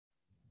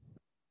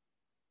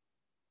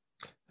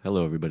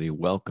Hello, everybody.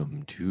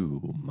 Welcome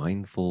to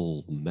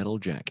Mindful Metal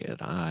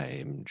Jacket.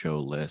 I'm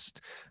Joe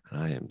List,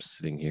 and I am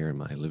sitting here in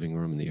my living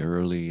room in the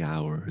early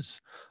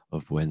hours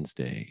of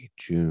Wednesday,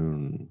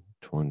 June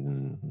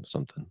 20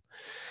 something.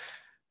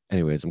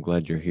 Anyways, I'm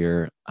glad you're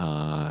here.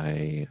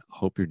 I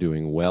hope you're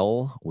doing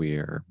well.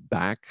 We're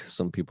back.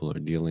 Some people are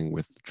dealing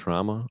with the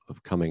trauma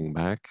of coming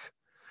back.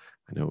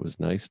 I know it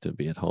was nice to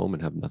be at home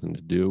and have nothing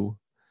to do.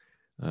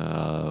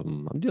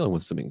 I'm dealing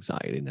with some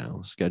anxiety now.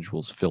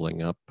 Schedule's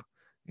filling up,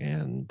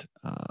 and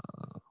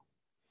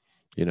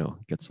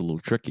it gets a little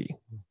tricky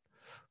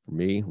for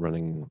me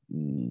running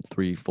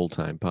three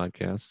full-time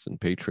podcasts and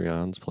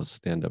Patreons plus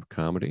stand-up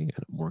comedy,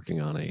 and I'm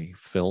working on a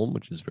film,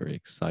 which is very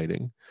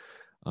exciting.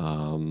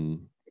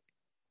 Um,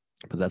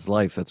 but that's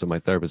life. That's what my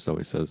therapist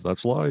always says.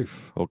 That's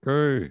life.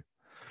 Okay.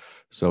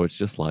 So it's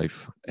just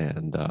life.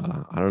 And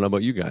I don't know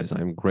about you guys.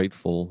 I'm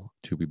grateful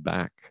to be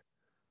back.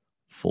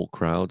 Full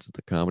crowds at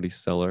the Comedy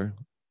Cellar,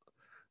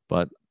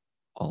 but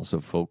also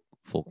full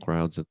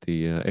crowds at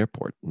the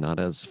airport. Not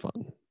as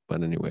fun.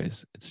 But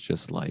anyways, it's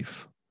just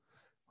life,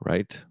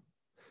 right?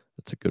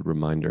 That's a good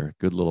reminder,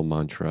 good little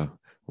mantra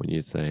when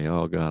you say,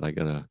 oh God, I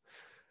got to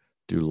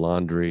do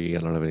laundry.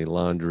 I don't have any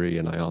laundry.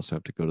 And I also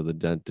have to go to the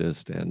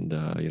dentist. And,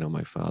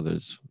 my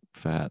father's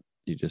fat.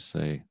 You just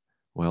say,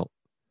 well,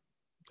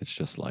 it's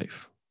just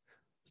life.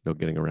 There's no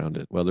getting around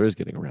it. Well, there is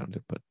getting around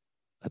it, but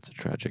that's a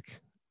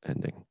tragic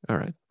ending. All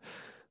right.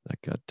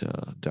 That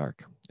got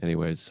dark.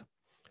 Anyways,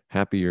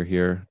 happy you're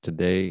here.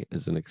 Today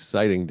is an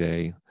exciting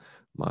day.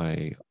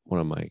 One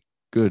of my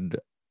good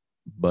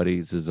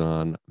buddies is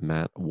on,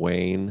 Matt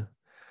Wayne.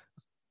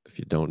 If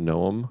you don't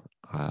know him,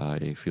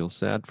 I feel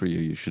sad for you.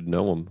 You should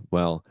know him.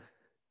 Well,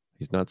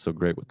 he's not so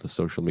great with the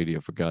social media,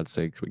 for God's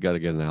sakes. We got to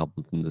get an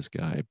album from this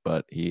guy,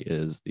 but he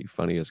is the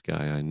funniest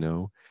guy I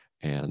know.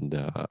 And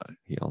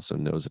he also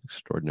knows an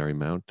extraordinary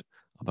amount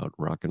about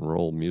rock and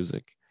roll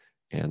music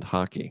and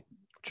hockey,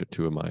 which are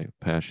two of my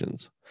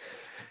passions.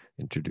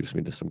 Introduced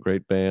me to some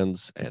great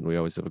bands, and we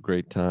always have a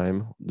great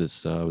time.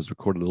 This was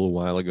recorded a little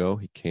while ago.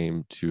 He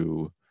came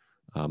to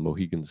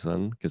Mohegan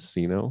Sun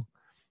Casino,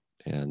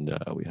 and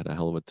we had a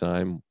hell of a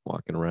time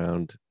walking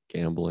around,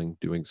 gambling,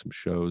 doing some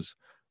shows,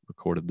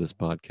 recorded this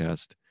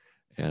podcast,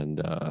 and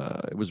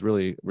it was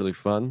really, really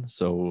fun.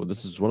 So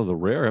this is one of the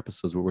rare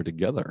episodes where we're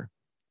together.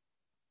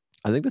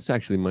 I think this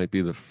actually might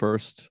be the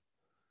first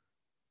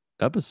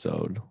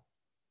episode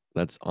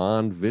that's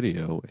on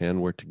video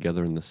and we're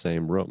together in the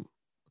same room.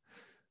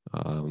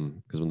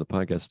 Because when the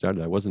podcast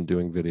started, I wasn't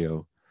doing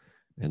video,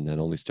 and then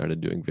only started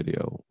doing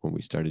video when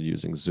we started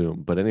using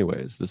Zoom. But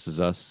anyways, this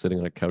is us sitting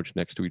on a couch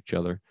next to each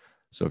other.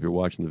 So if you're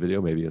watching the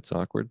video, maybe it's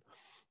awkward.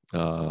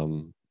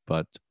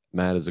 But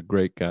Matt is a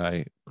great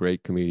guy,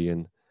 great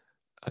comedian.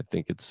 I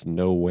think it's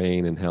No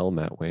Wayne in Hell,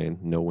 Matt Wayne,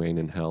 No Wayne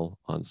in Hell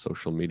on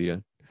social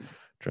media.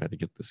 Trying to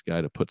get this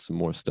guy to put some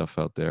more stuff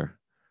out there,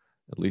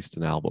 at least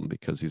an album,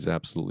 because he's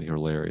absolutely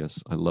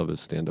hilarious. I love his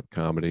stand-up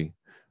comedy.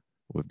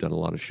 We've done a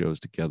lot of shows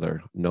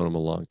together, known him a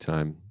long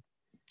time.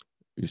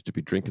 We used to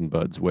be drinking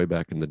buds way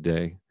back in the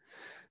day.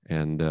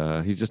 And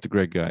he's just a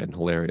great guy and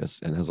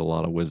hilarious and has a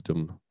lot of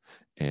wisdom.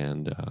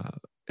 And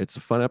it's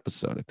a fun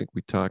episode. I think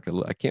we talk,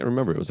 I can't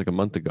remember, it was like a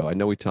month ago. I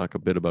know we talk a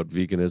bit about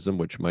veganism,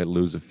 which might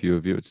lose a few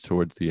of you. It's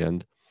towards the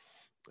end.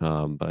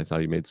 But I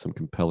thought he made some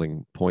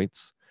compelling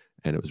points,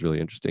 and it was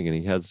really interesting. And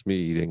he has me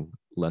eating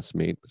less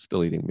meat, but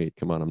still eating meat.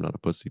 Come on, I'm not a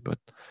pussy, but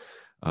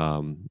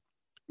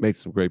made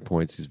some great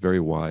points. He's very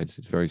wise.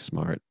 He's very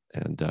smart.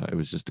 And it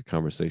was just a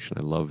conversation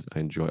I loved. I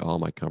enjoy all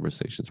my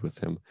conversations with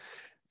him.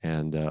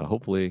 And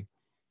hopefully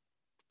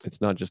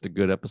it's not just a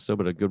good episode,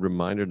 but a good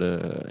reminder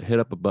to hit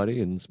up a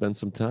buddy and spend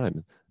some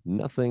time.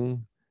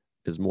 Nothing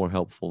is more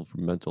helpful for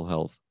mental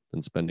health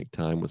than spending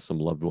time with some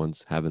loved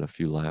ones, having a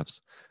few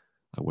laughs.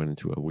 I went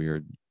into a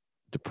weird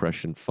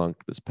depression funk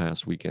this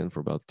past weekend for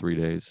about 3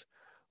 days.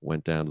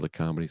 Went down to the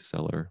Comedy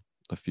Cellar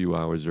a few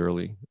hours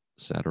early,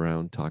 sat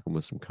around talking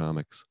with some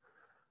comics.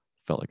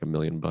 Felt like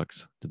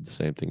 $1,000,000. Did the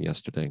same thing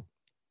yesterday.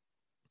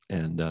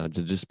 And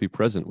to just be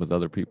present with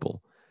other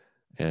people.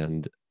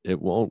 And it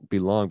won't be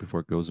long before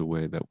it goes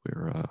away that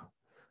we're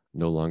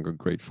no longer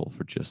grateful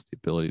for just the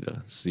ability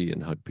to see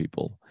and hug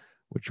people,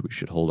 which we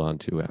should hold on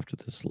to after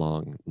this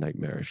long,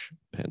 nightmarish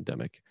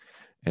pandemic.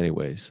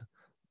 Anyways,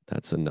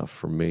 that's enough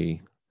for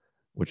me,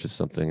 which is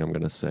something I'm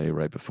going to say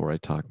right before I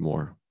talk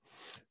more.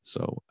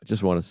 So I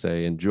just want to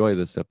say, enjoy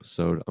this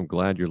episode. I'm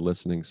glad you're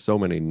listening. So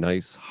many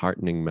nice,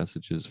 heartening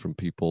messages from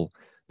people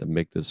that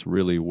make this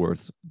really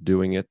worth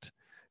doing it.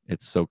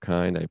 It's so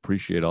kind. I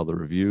appreciate all the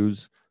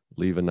reviews.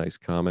 Leave a nice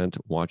comment,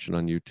 watch it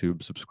on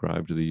YouTube,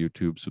 subscribe to the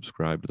YouTube,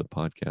 subscribe to the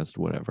podcast,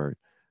 whatever,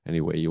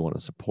 any way you want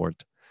to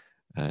support.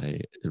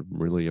 I'm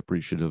really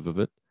appreciative of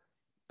it.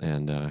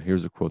 And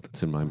here's a quote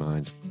that's in my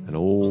mind, an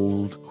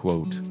old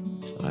quote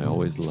that I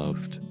always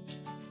loved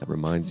that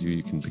reminds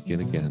you can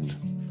begin again,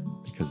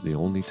 because the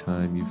only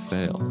time you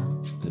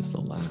fail is the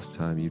last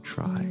time you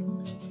try.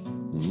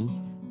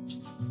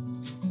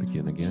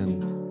 Begin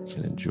again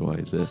and enjoy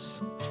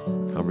this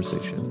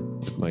conversation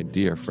with my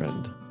dear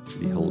friend,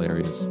 the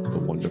hilarious, the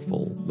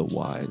wonderful, the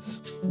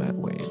wise Matt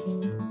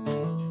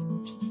Wayne.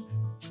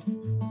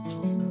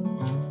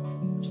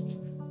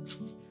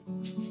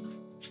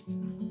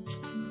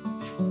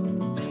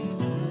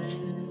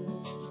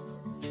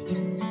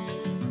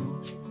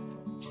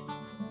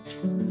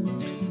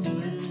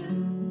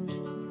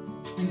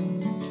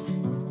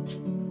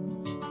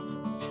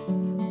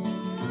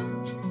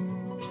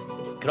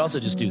 also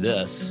just do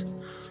this.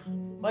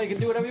 Well, you can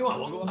do whatever you want.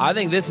 We'll go I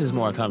think this is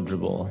more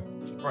comfortable.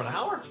 for an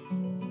hour.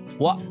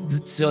 Well,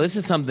 so this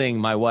is something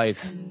my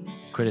wife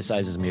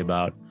criticizes me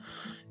about.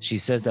 She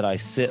says that I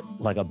sit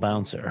like a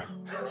bouncer.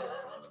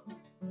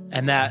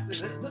 And that...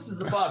 This is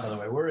the pod, by the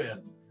way. We're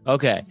in.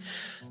 Okay.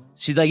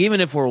 She's like, even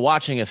if we're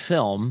watching a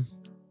film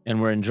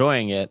and we're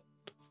enjoying it,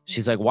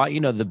 she's like, why,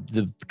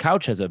 the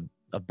couch has a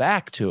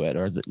back to it,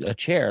 or a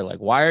chair. Like,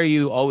 why are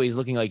you always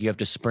looking like you have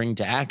to spring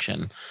to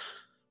action?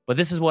 But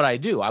this is what I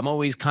do. I'm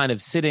always kind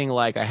of sitting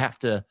like I have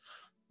to,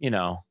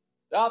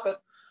 Stop it.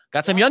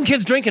 got some young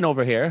kids drinking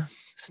over here,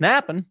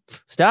 stopping.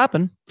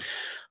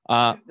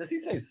 Does he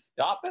say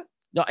stop it?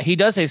 No, he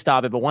does say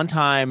stop it. But one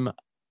time,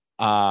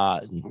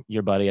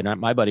 your buddy and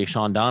my buddy,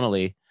 Sean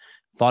Donnelly,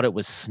 thought it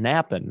was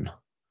snapping.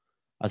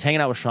 I was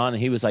hanging out with Sean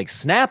and he was like,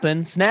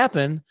 snapping.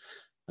 And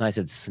I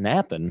said,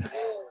 snapping.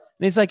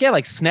 And he's like, yeah,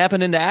 like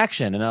snapping into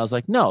action. And I was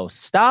like, no,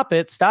 stop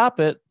it.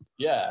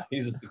 Yeah,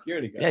 he's a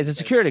security guy. Yeah, he's a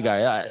security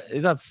guy.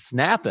 He's not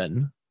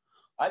snapping.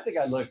 I think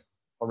I look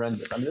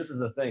horrendous. I mean, this is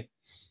the thing.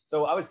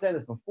 So I was saying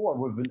this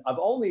before. I've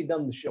only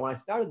done the show. When I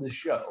started the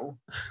show,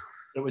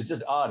 it was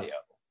just audio.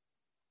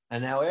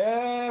 And now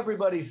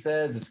everybody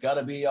says it's got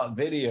to be on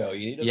video.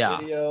 You need a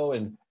video.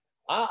 And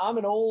I'm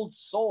an old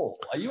soul.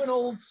 Are you an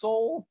old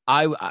soul?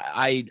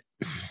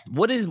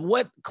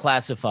 What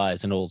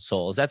classifies an old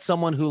soul? Is that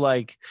someone who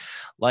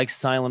likes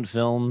silent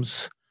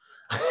films?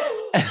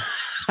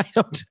 I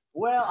don't.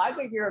 Well, I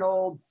think you're an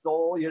old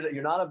soul.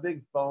 You're not a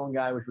big phone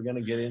guy, which we're going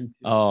to get into.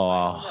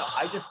 Oh,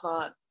 I just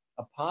thought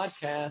a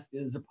podcast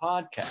is a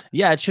podcast.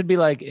 Yeah, it should be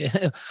like,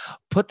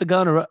 put the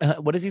gun.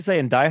 What does he say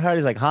in Die Hard?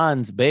 He's like,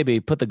 Hans, baby,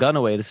 put the gun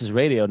away. This is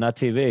radio, not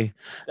TV.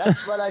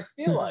 That's what I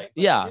feel like.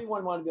 Yeah.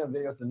 Everyone wanted to be on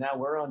video, so now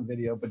we're on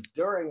video. But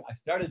I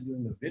started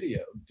doing the video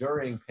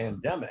during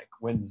pandemic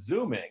when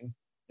Zooming.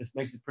 This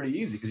makes it pretty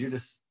easy because you're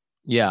just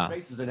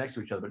faces are next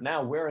to each other. But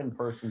now we're in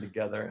person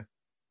together.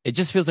 It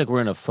just feels like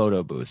we're in a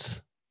photo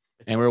booth,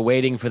 and we're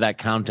waiting for that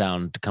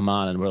countdown to come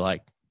on, and we're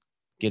like,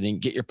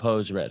 get your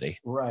pose ready.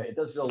 Right. It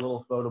does feel a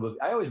little photo booth.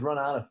 I always run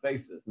out of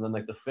faces, and then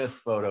like the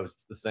fifth photo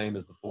is the same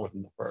as the fourth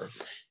and the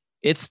first.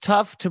 It's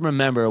tough to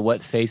remember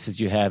what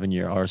faces you have in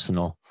your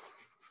arsenal.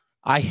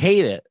 I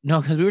hate it. No,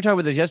 because we were talking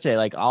about this yesterday.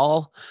 Like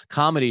all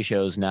comedy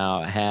shows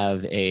now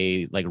have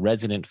a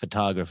resident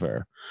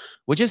photographer,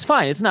 which is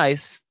fine. It's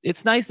nice.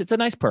 It's a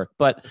nice perk.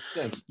 But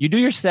you do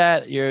your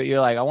set.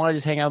 You're like, I want to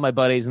just hang out with my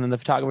buddies, and then the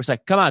photographer's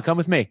like, come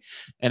with me.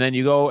 And then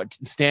you go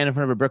stand in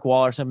front of a brick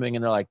wall or something,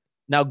 and they're like,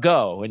 now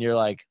go. And you're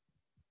like,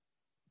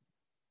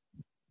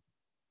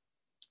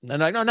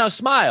 and like, no,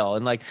 smile.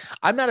 And like,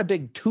 I'm not a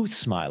big tooth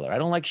smiler. I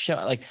don't like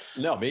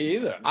no, me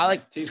either. I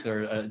like teeth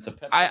are. It's a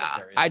pet.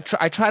 I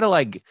try to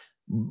like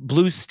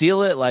blue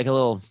steel it like a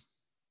little,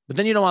 but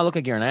then you don't want to look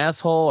like you're an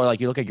asshole or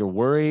like you look like you're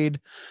worried.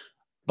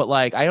 But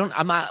like,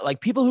 I'm not like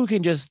people who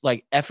can just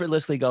like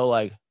effortlessly go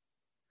like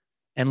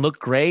and look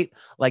great.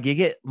 Like you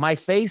get my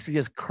face is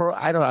just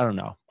I don't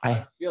know.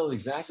 I feel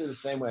exactly the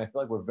same way. I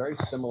feel like we're very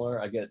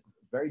similar. I get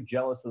very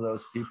jealous of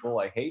those people.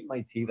 I hate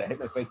my teeth. I hate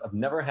my face. I've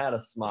never had a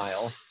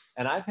smile.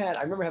 And I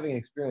remember having an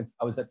experience.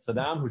 I was at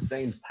Saddam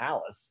Hussein's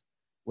palace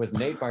with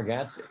Nate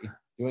Bargatze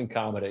doing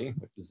comedy,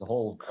 which is a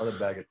whole other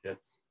bag of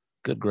tits.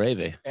 Good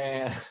gravy.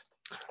 And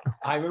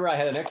I remember I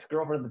had an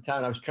ex-girlfriend at the time,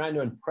 and I was trying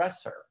to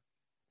impress her.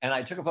 And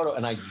I took a photo,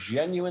 and I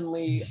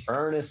genuinely,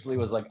 earnestly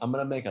was like, I'm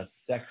going to make a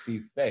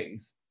sexy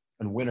face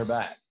and win her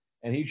back.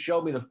 And he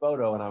showed me the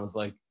photo, and I was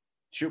like,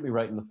 shoot me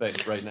right in the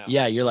face right now.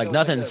 Yeah, you're like,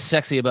 nothing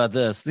sexy about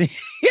this.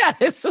 Yeah,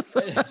 it's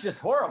just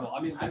horrible.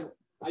 I mean,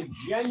 I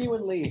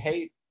genuinely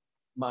hate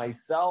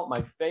myself,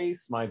 my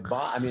face, my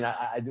body. I mean,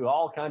 I do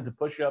all kinds of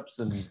push-ups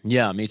and.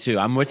 Yeah, me too.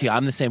 I'm with you.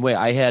 I'm the same way.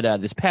 I had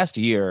this past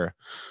year,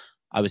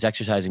 I was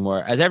exercising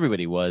more, as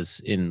everybody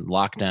was in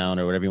lockdown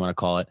or whatever you want to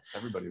call it.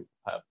 Everybody.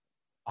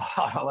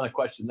 I want to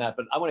question that,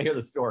 but I want to hear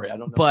the story. I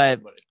don't know.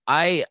 But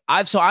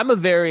I'm a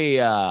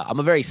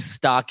very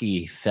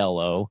stocky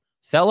fellow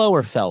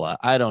or fella.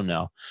 I don't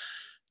know.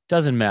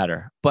 Doesn't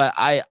matter. But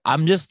I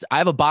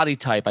have a body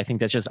type. I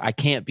think that's just, I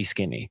can't be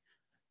skinny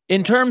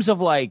in terms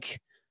of like,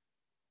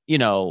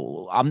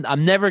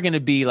 I'm never going to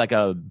be like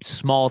a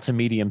small to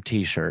medium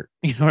t-shirt.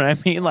 You know what I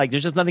mean? Like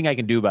there's just nothing I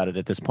can do about it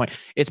at this point.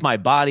 It's my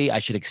body. I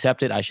should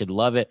accept it. I should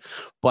love it,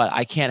 but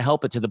I can't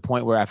help it to the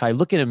point where if I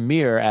look in a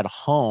mirror at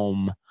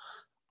home,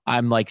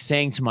 I'm like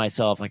saying to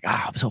myself, like,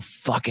 I'm so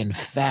fucking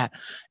fat.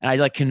 And I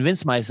like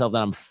convince myself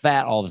that I'm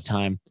fat all the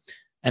time.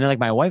 And then like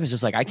my wife is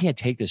just like, I can't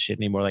take this shit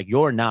anymore. Like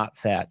you're not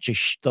fat.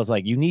 Just I was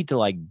like, you need to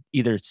like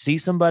either see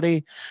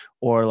somebody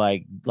or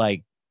like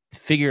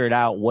figure it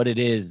out what it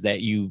is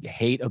that you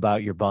hate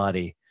about your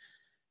body.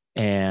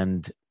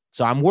 And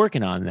so I'm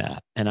working on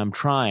that, and I'm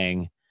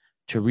trying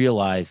to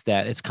realize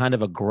that it's kind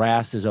of a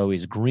grass is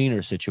always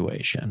greener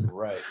situation.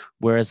 Right.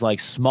 Whereas like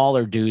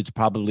smaller dudes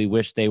probably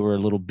wish they were a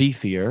little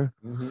beefier,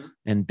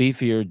 and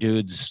beefier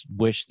dudes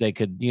wish they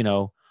could,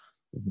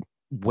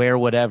 wear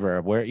whatever.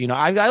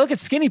 I look at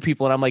skinny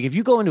people and I'm like, if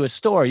you go into a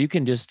store,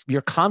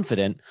 you're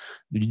confident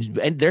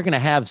and they're going to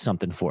have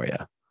something for you.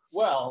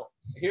 Well,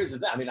 here's the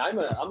thing. I mean, I'm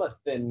a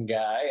thin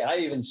guy, and I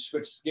even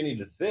switched skinny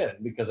to thin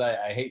because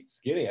I hate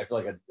skinny. I feel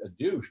like a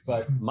douche.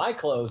 But my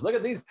clothes, look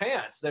at these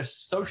pants. They're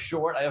so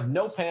short. I have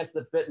no pants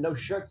that fit, no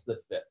shirts that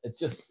fit. It's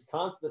just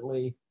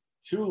constantly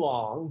too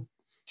long,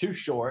 too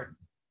short.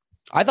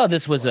 I thought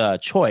this was a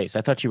choice.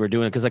 I thought you were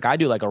doing it because like I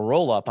do like a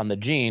roll up on the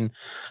jean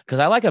because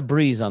I like a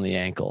breeze on the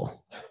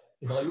ankle.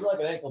 You like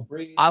an ankle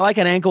breeze? I like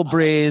an ankle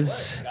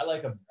breeze. I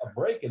like a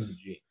break in the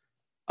jeans.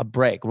 A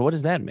break. What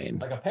does that mean?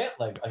 Like a pant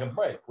leg, like a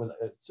break with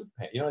a super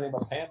pant. You know anything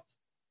about pants?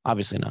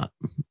 Obviously not.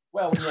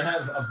 Well, when you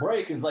have a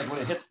break is like when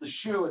it hits the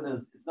shoe and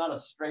it's not a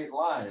straight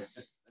line.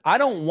 I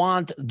don't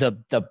want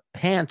the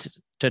pant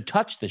to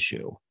touch the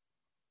shoe.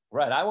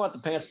 Right. I want the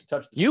pants to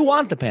touch the You shoe.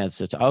 want the pants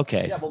to touch.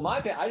 Okay. Yeah, well,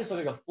 my pants, I just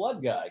look like a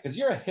flood guy because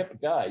you're a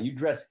hip guy. You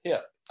dress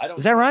hip. I don't.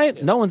 Is that right?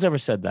 Hip. No one's ever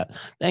said that.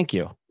 Thank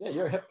you. Yeah,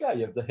 you're a hip guy.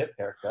 You have the hip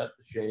haircut,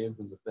 the shave,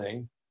 and the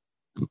thing.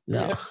 You're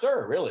No. a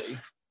hipster, really.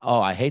 Oh,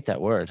 I hate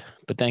that word,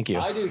 but thank you.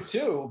 I do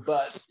too,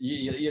 but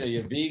you know,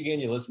 you're vegan,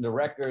 you listen to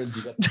records,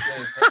 you got the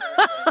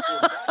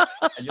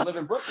same and you live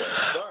in Brooklyn.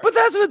 Sorry. But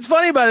that's what's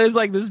funny about it is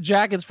like this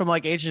jacket's from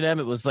like H&M.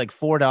 It was like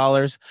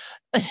 $4.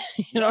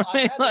 You know what I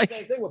mean? Had Like the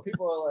same thing where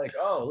people are like,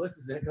 "Oh, this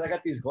is it," because I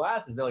got these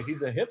glasses. They're like,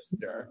 "He's a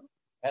hipster,"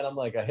 and I'm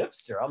like, "A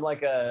hipster? I'm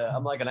like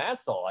an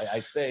asshole."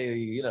 I say,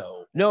 you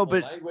know, no,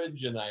 but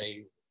language, and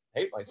I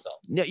hate myself.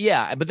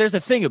 yeah, but there's a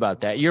thing about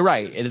that. You're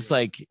right. And it's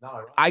like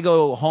I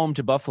go home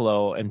to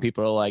Buffalo and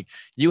people are like,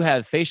 you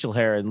have facial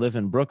hair and live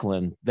in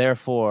Brooklyn,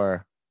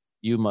 therefore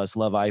you must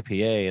love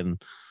IPA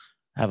and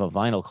have a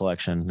vinyl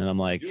collection. And I'm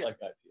like, you like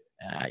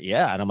IPA?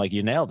 Yeah. And I'm like,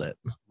 you nailed it.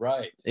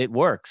 Right. It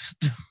works.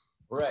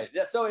 Right.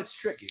 Yeah. So it's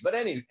tricky. But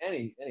anywho,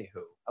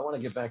 I want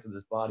to get back to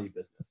this body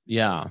business.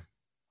 Yeah.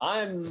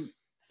 I'm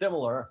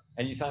similar,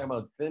 and you're talking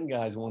about thin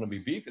guys who want to be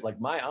beefy.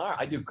 Like my arm,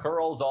 I do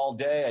curls all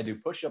day, I do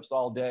push-ups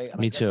all day. And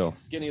Me too.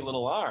 Skinny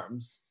little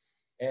arms,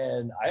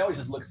 and I always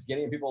just look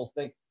skinny, and people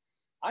think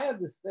I have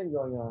this thing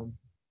going on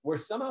where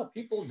somehow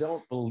people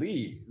don't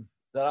believe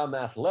that I'm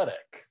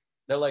athletic.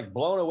 They're like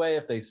blown away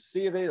if they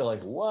see a video. They're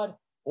like, "What?"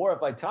 Or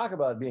if I talk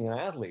about being an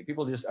athlete,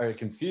 people just are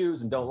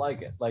confused and don't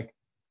like it. Like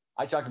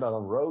I talked about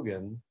on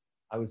Rogan,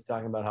 I was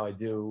talking about how I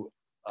do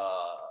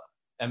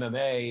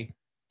MMA.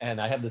 And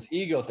I have this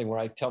ego thing where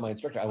I tell my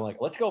instructor, I'm like,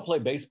 let's go play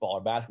baseball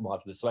or basketball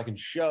after this so I can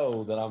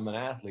show that I'm an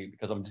athlete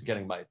because I'm just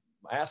getting my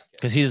ass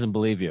kicked. Because he doesn't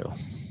believe you.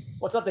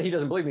 Well, it's not that he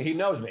doesn't believe me. He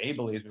knows me. He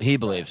believes me. He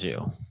believes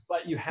you.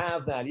 But you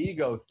have that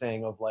ego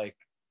thing of like,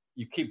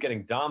 you keep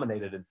getting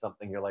dominated in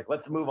something. You're like,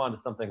 let's move on to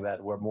something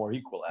that we're more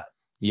equal at.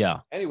 Yeah.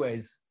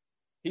 Anyways,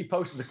 he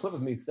posted a clip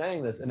of me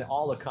saying this, and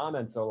all the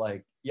comments are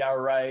like, yeah,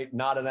 right,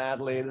 not an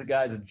athlete. This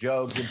guy's a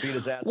joke. He beat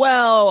his ass.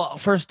 Well,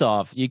 first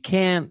off, you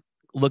can't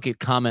look at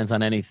comments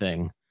on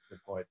anything. Good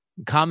point.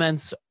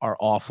 Comments are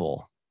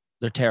awful.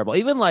 They're terrible.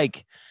 Even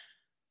like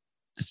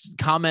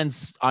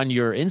comments on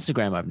your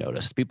Instagram, I've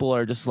noticed people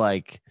are just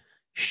like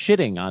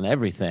shitting on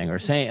everything or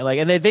saying like,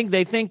 and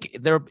they think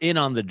they're in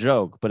on the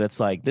joke, but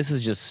it's like, this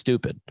is just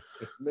stupid.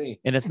 It's me.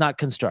 And it's not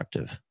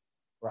constructive.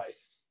 Right.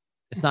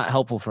 It's not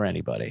helpful for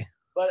anybody.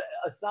 But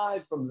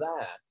aside from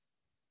that,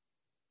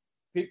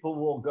 people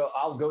will go,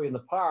 I'll go in the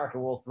park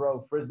and we'll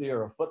throw frisbee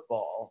or a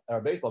football or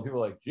a baseball. People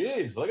are like,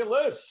 geez, look at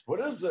this. What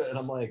is it? And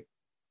I'm like,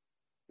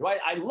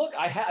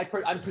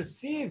 I'm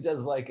perceived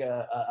as like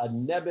a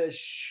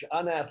nebbish,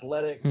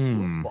 unathletic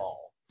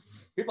football.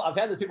 I've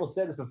had people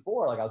say this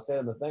before. Like I was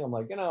saying the thing, I'm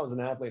like, you know, I was an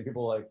athlete. And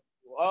people are like,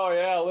 oh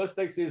yeah, Liz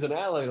thinks he's an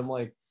athlete. I'm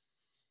like,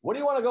 what do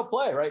you want to go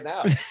play right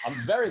now? I'm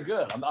very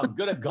good. I'm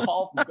good at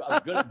golf. I'm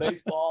good at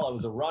baseball. I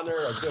was a runner.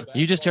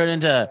 You just turned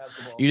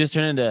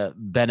into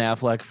Ben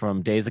Affleck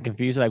from Days of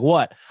Confusion. Like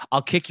what?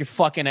 I'll kick your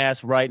fucking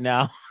ass right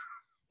now.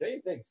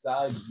 Anything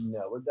side,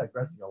 no, we're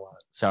digressing a lot.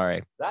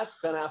 Sorry. That's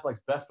Ben Affleck's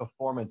best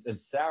performance,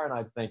 and Sarah and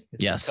I think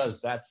it's because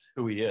that's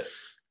who he is.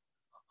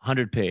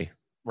 100p.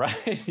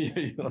 Right?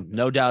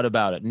 No doubt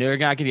about it. You're not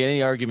going to get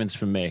any arguments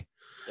from me.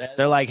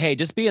 They're like, hey,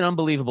 just be an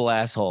unbelievable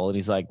asshole. And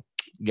he's like,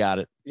 got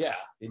it. Yeah,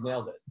 he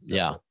nailed it. So,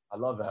 yeah. I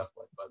love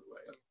Affleck, by the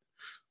way.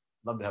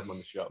 Love to have him on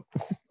the show.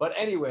 But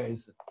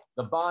anyways,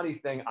 the body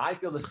thing, I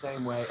feel the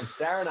same way. And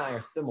Sarah and I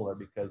are similar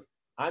because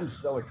I'm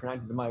so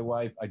attracted to my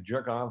wife. I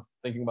jerk off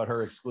thinking about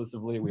her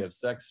exclusively. We have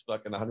sex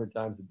fucking 100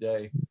 times a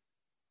day.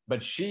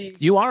 But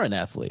you are an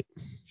athlete.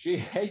 She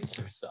hates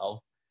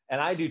herself. And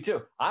I do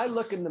too. I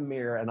look in the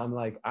mirror and I'm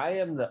like, I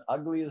am the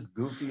ugliest,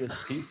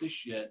 goofiest piece of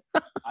shit.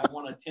 I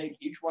want to take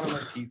each one of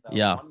my teeth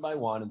out one by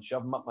one and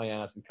shove them up my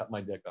ass and cut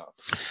my dick off.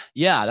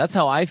 Yeah, that's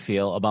how I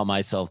feel about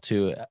myself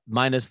too,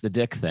 minus the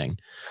dick thing.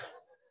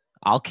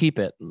 I'll keep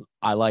it.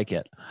 I like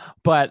it.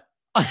 But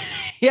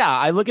yeah,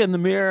 I look in the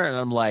mirror and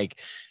I'm like,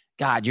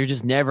 God, you're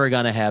just never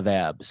going to have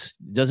abs.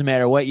 Doesn't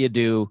matter what you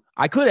do.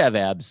 I could have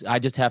abs. I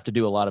just have to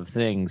do a lot of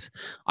things.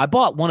 I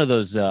bought one of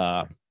those,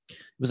 it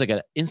was like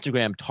an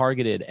Instagram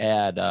targeted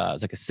ad. It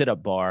was like a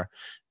sit-up bar.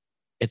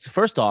 It's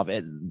first off,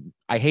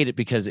 I hate it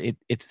because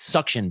it's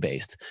suction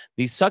based.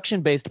 These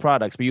suction based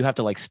products, but you have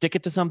to like stick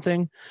it to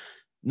something.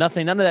 None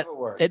of that.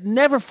 It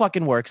never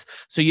fucking works.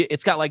 So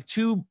it's got like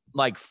two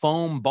like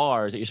foam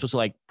bars that you're supposed to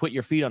like put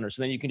your feet under.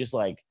 So then you can just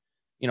like,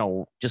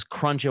 just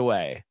crunch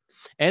away.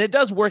 And it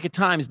does work at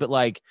times, but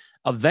like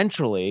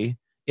eventually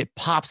it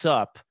pops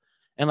up.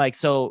 And like,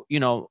 so,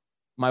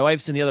 my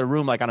wife's in the other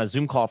room, like on a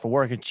Zoom call for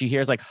work, and she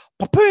hears like,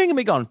 ping, and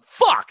me going,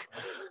 fuck,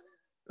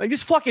 like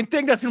this fucking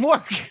thing doesn't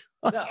work.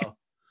 No,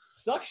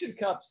 suction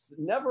cups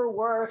never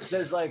work.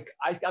 There's like,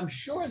 I'm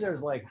sure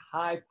there's like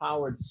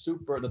high-powered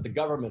super that the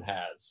government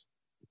has.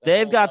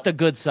 They've got the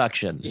good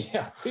suction.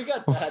 Yeah, we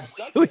got that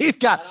suction. We've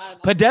got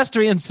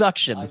pedestrian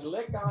suction. I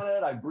lick on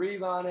it, I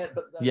breathe on it,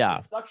 but the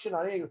suction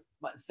on it.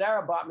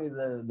 Sarah bought me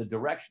the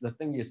direction, the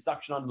thing you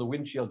suction onto the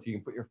windshield so you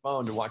can put your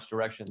phone to watch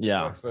directions.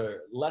 Yeah.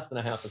 For less than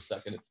a half a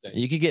second, it stays.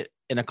 You could get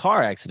in a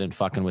car accident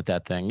fucking with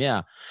that thing.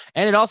 Yeah.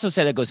 And it also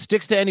said it goes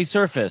sticks to any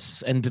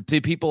surface. And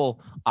the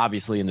people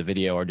obviously in the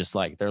video are just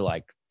like, they're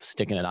like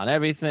sticking it on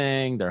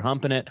everything. They're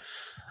humping it,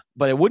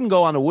 but it wouldn't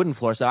go on a wooden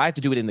floor. So I have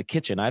to do it in the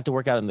kitchen. I have to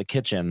work out in the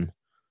kitchen,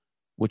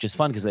 which is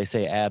fun because they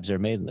say abs are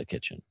made in the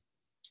kitchen.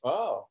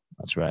 Oh,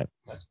 that's right.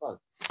 That's fun.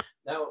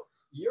 Now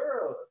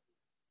you're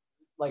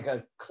like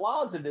a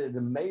closeted,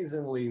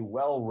 amazingly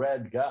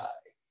well-read guy.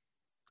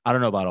 I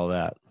don't know about all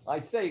that. I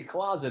say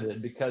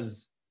closeted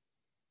because,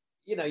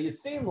 you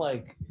seem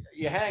like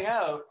you hang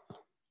out.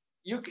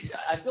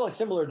 I feel like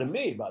similar to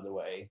me, by the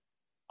way.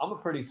 I'm a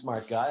pretty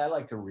smart guy. I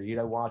like to read.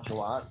 I watch a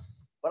lot.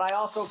 But I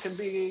also can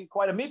be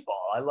quite a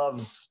meatball. I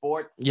love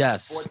sports.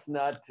 Yes. Sports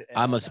nut.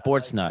 I'm a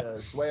sports nut.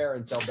 Swear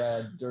and tell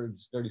bad,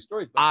 dirty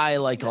stories. But I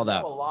like all that.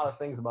 I know a lot of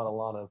things about a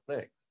lot of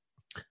things.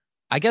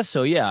 I guess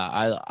so.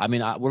 Yeah. I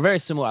mean, we're very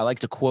similar. I like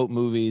to quote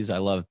movies. I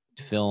love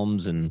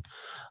films, and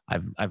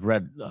I've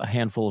read a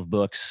handful of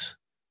books,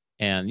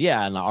 and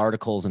and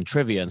articles and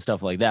trivia and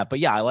stuff like that. But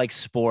yeah, I like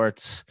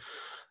sports,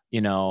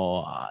 and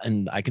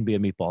I can be a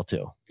meatball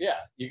too. Yeah.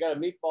 You got a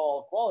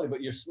meatball quality,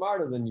 but you're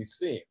smarter than you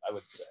seem, I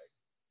would say.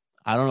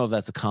 I don't know if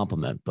that's a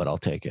compliment, but I'll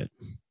take it.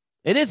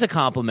 It is a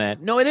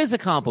compliment. No, it is a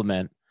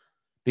compliment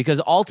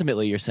because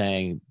ultimately you're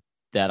saying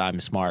that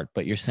I'm smart,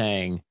 but you're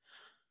saying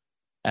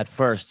at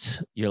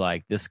first you're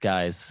like, this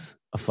guy's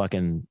a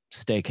fucking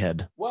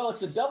steakhead. Well,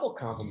 it's a double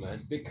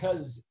compliment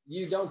because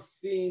you don't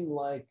seem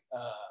like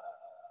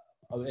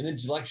an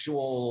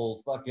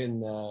intellectual fucking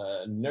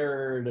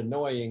nerd,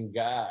 annoying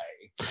guy.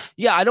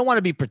 Yeah, I don't want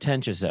to be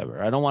pretentious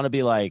ever. I don't want to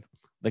be like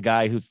the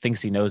guy who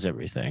thinks he knows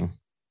everything.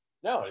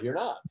 No, you're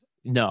not.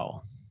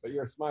 No. But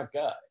you're a smart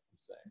guy, I'm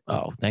saying.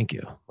 Oh, thank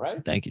you.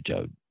 Right? Thank you,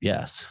 Joe.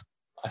 Yes.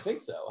 I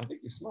think so. I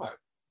think you're smart.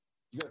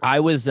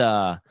 I was,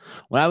 I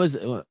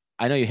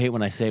know you hate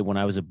when I say when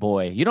I was a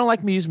boy. You don't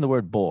like me using the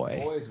word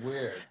boy. Boy's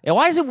weird. And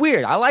why is it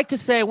weird? I like to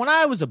say when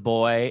I was a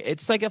boy.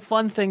 It's like a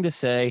fun thing to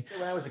say.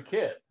 When I was a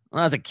kid.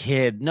 When I was a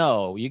kid.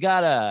 No, you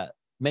got to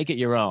make it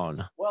your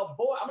own. Well,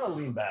 boy, I'm going to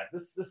lean back.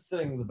 This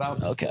sitting, the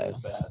bounce is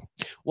bad.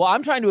 Well,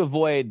 I'm trying to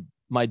avoid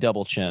my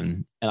double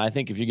chin. And I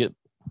think if you get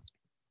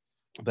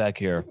back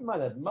here. Keep in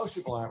mind that most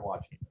people aren't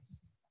watching this.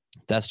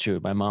 That's true.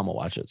 My mom will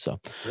watch it. So.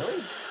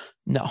 Really?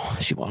 No,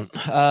 she won't.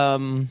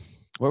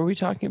 What were we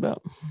talking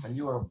about? And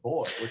you were a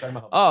boy. We're talking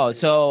about. Oh,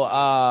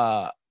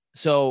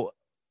 so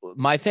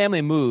my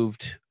family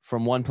moved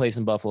from one place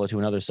in Buffalo to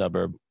another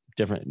suburb,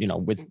 different,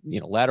 with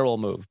lateral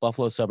move,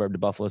 Buffalo suburb to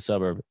Buffalo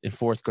suburb in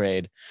 4th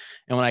grade.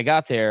 And when I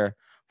got there,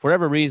 for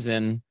whatever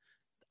reason,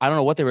 I don't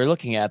know what they were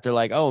looking at. They're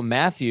like, "Oh,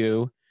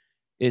 Matthew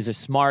is a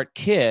smart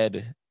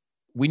kid.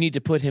 We need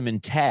to put him in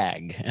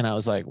TAG." And I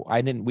was like,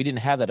 we didn't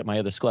have that at my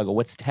other school. I go,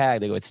 "What's TAG?"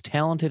 They go, "It's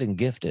talented and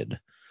gifted."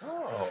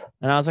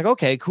 And I was like,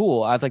 okay,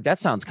 cool. I was like, that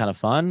sounds kind of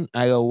fun.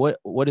 I go,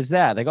 what is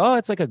that? They go, oh,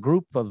 it's like a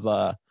group of,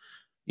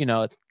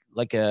 it's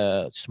like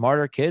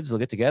smarter kids. They'll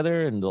get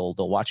together and they'll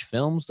watch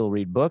films. They'll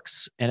read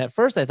books. And at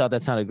first I thought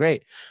that sounded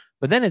great,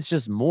 but then it's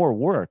just more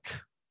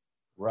work.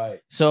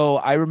 Right. So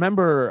I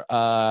remember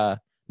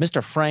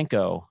Mr.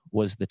 Franco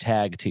was the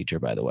TAG teacher,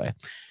 by the way.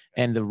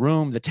 And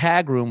the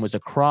TAG room was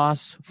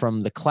across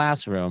from the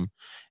classroom.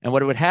 And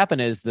what would happen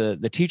is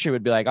the teacher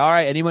would be like, all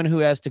right, anyone who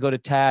has to go to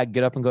TAG,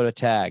 get up and go to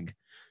TAG.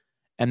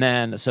 And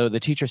then, so the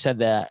teacher said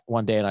that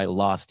one day and I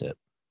lost it.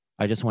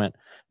 I just went,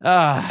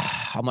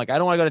 I'm like, I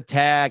don't want to go to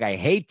TAG. I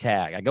hate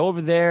TAG. I go over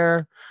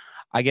there,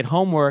 I get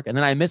homework, and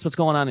then I miss what's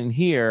going on in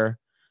here.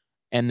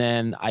 And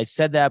then I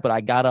said that, but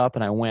I got up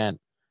and I went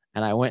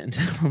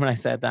into the room and I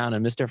sat down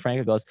and Mr.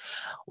 Franco goes,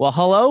 well,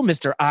 hello,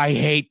 Mr. I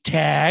hate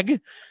TAG.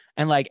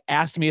 And like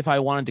asked me if I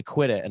wanted to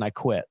quit it. And I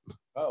quit.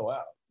 Oh,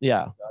 wow.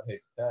 Yeah. God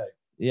hates TAG.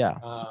 Yeah.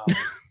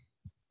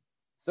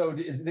 So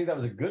do you think that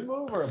was a good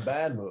move or a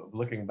bad move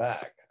looking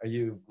back? Are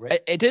you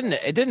grateful? It didn't.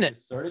 You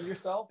asserted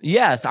yourself?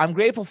 Yes, I'm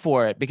grateful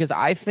for it because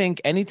I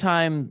think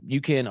anytime you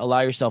can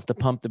allow yourself to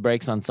pump the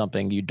brakes on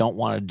something you don't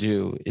want to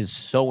do is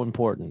so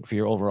important for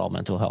your overall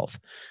mental health.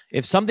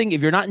 If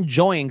you're not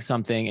enjoying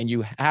something and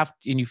you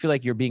feel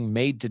like you're being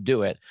made to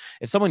do it,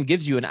 if someone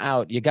gives you an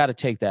out, you got to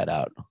take that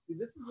out. See,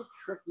 this is a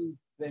tricky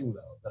thing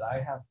though that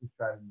I have to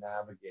try to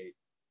navigate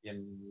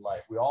in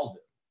life. We all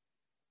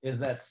do. Is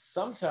that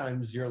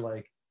sometimes you're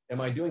like,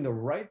 am I doing the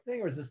right thing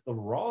or is this the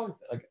wrong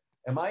thing? Like,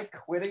 am I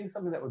quitting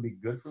something that would be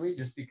good for me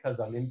just because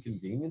I'm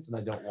inconvenienced and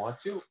I don't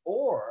want to?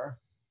 Or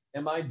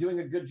am I doing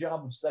a good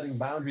job of setting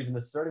boundaries and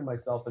asserting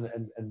myself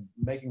and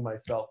making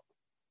myself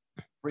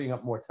freeing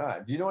up more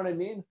time. Do you know what I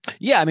mean?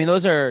 Yeah. I mean,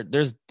 that's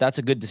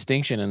a good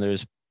distinction. And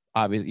there's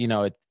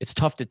obviously, it's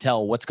tough to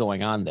tell what's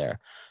going on there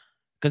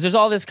because there's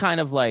all this kind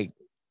of like,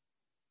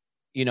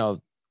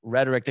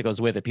 rhetoric that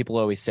goes with it. People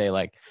always say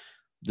like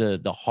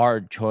the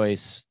harder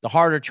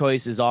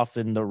choice is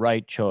often the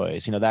right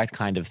choice, that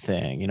kind of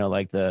thing,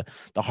 like the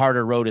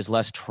harder road is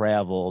less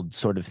traveled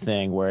sort of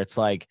thing, where it's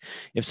like,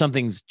 if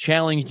something's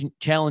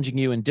challenging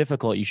you and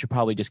difficult, you should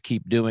probably just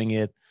keep doing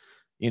it.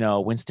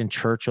 Winston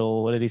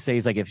Churchill, what did he say?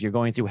 He's like, if you're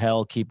going through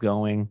hell, keep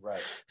going. Right.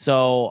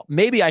 So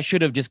maybe I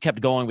should have just kept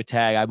going with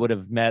tag. I would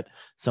have met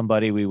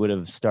somebody. We would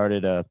have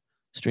started a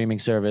streaming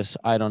service.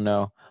 I don't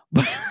know.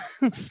 But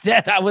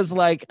instead I was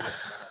like,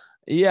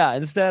 I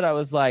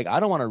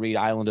don't want to read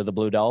Island of the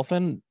Blue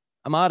Dolphin.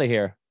 I'm out of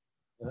here.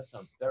 Yeah, that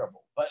sounds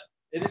terrible. But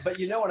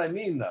you know what I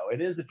mean, though? It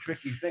is a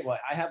tricky thing.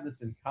 Like, I have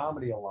this in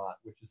comedy a lot,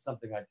 which is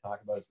something I talk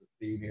about as a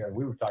theme here. And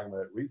we were talking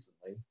about it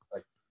recently,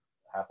 like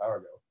a half hour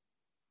ago,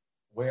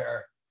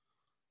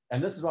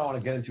 and this is what I want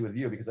to get into with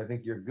you, because I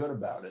think you're good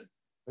about it.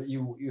 But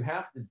you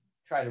have to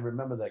try to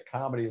remember that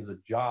comedy is a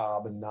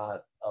job and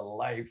not a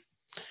life,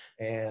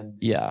 and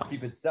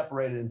keep it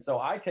separated. And so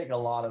I take not a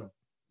lot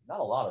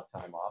of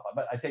time off,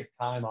 but I take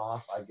time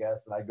off, I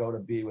guess, and I go to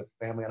be with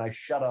family, and I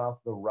shut off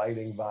the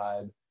writing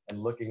vibe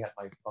and looking at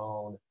my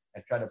phone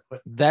and try to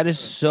put. That is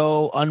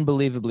so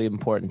unbelievably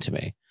important to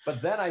me.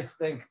 But then I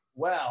think,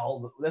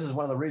 well, this is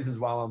one of the reasons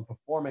why I'm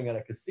performing at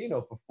a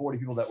casino for 40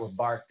 people that were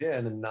barked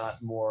in and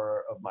not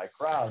more of my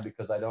crowd,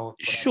 because I don't.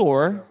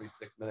 Sure. Every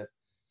 6 minutes.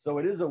 So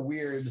it is a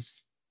weird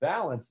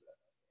balance.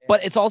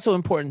 But it's also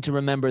important to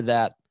remember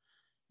that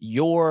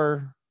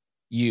you're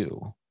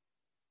you.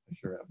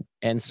 Sure am.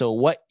 And so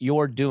what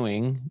you're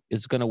doing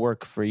is going to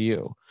work for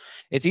you.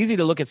 It's easy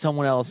to look at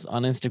someone else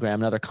on Instagram,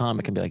 another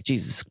comic, and be like,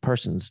 Jesus, this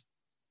person's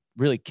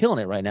really killing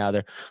it right now.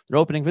 They're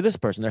opening for this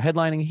person. They're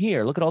headlining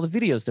here. Look at all the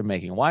videos they're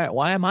making.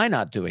 Why am I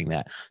not doing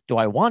that? Do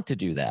I want to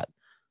do that?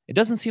 It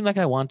doesn't seem like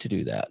I want to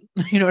do that.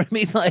 You know what I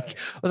mean? Like,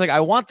 I was like,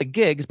 I want the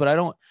gigs, but I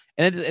don't.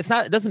 And it's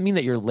not. It doesn't mean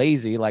that you're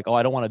lazy. Like, oh,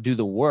 I don't want to do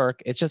the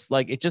work. It's just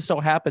like, it just so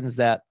happens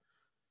that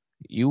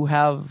you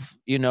have,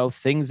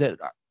 things that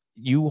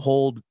you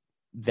hold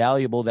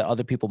valuable that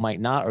other people might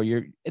not,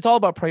 or it's all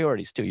about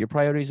priorities too. Your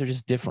priorities are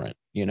just different,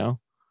 Yeah.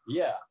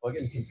 Well,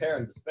 again, compare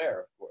and despair,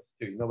 of course,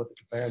 too. You know what the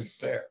compare and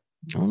despair?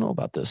 I don't know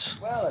about this.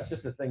 Well, that's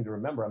just a thing to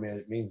remember. I mean,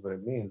 it means what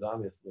it means,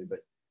 obviously, but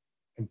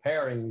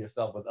comparing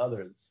yourself with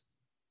others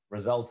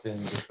results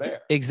in despair.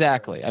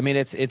 Exactly. I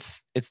mean,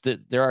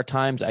 there are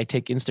times I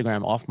take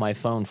Instagram off my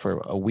phone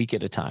for a week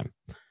at a time.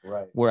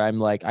 Right. Where I'm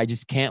like, I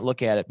just can't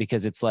look at it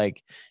because it's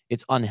like,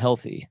 it's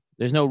unhealthy.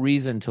 There's no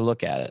reason to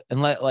look at it.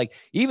 And like,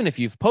 even if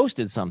you've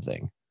posted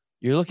something,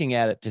 you're looking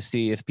at it to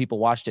see if people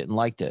watched it and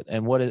liked it.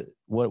 And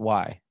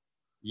why?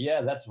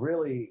 Yeah, that's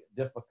really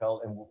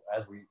difficult. And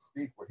as we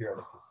speak, we're here at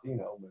a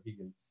casino,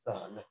 Mohegan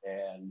Sun.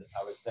 And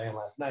I was saying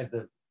last night,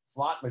 the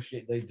slot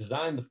machine, they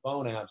designed the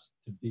phone apps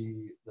to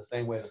be the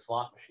same way the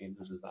slot machines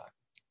are designed.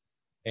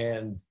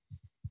 And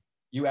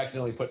you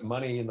accidentally put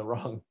money in the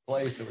wrong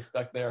place. It was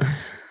stuck there.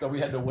 So we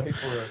had to wait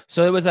for it.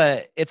 So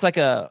it's like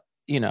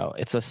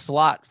it's a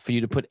slot for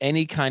you to put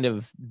any kind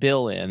of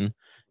bill in,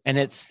 and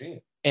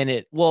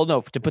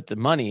to put the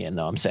money in,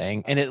 though, I'm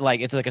saying. And it's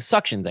like a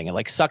suction thing. It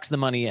like sucks the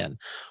money in.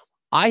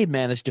 I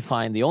managed to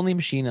find the only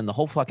machine on the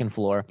whole fucking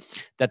floor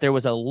that there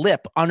was a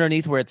lip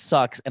underneath where it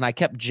sucks. And I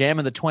kept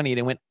jamming the 20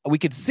 and we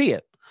could see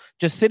it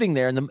just sitting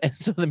there. And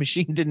so the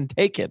machine didn't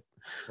take it.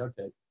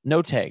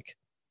 No take.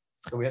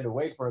 So we had to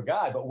wait for a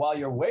guy. But while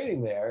you're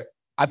waiting there,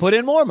 I put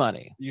in more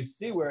money. You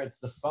see where it's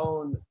the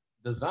phone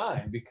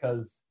design,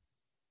 because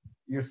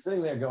you're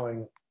sitting there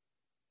going,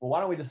 well,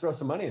 why don't we just throw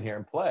some money in here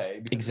and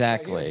play? Because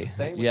exactly. Right here, it's the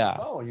same with the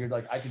phone. You're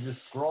like, I can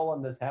just scroll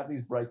on this, have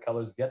these bright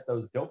colors, get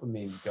those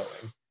dopamines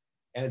going.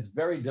 And it's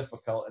very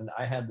difficult. And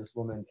I had this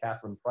woman,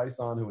 Catherine Price,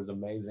 on, who was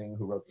amazing,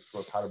 who wrote this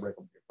book, How to Break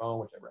Up Your Phone,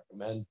 which I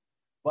recommend.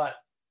 But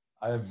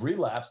I've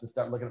relapsed and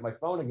started looking at my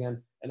phone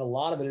again. And a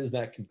lot of it is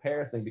that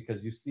compare thing,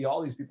 because you see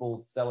all these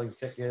people selling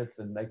tickets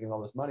and making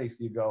all this money.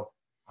 So you go,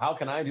 how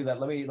can I do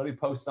that? Let me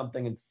post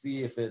something and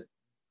see if it,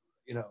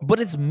 But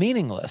it's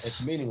meaningless.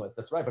 It's meaningless.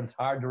 That's right. But it's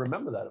hard to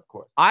remember that, of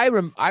course. I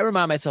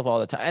remind myself all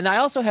the time. And I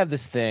also have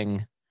this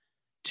thing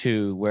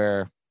too,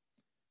 where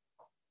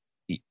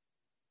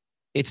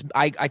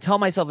I tell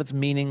myself it's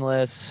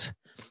meaningless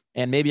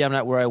and maybe I'm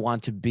not where I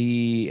want to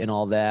be and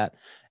all that.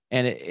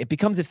 And it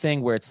becomes a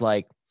thing where it's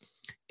like,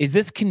 is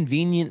this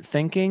convenient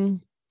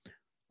thinking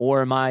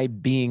or am I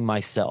being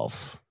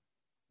myself?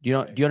 Do you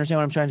understand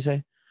what I'm trying to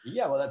say?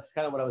 Yeah, well, that's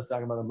kind of what I was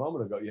talking about a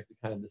moment ago. You have to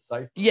kind of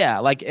decipher. Yeah,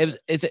 like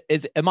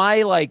am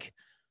I like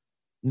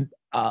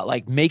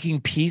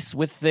making peace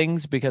with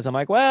things because I'm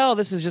like, well,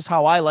 this is just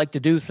how I like to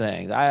do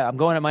things. I'm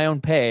going at my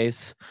own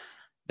pace.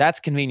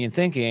 That's convenient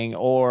thinking,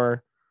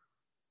 or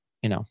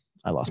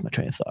I lost my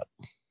train of thought.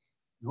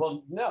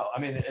 Well, no, I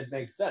mean, it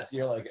makes sense.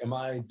 You're like, am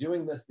I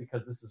doing this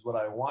because this is what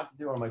I want to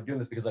do, or am I doing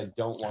this because I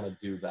don't want to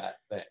do that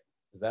thing?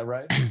 Is that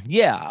right?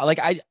 Yeah, like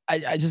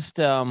I just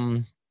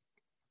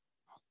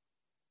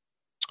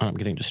I'm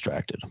getting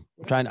distracted.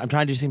 I'm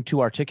trying to seem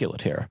too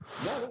articulate here.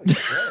 No,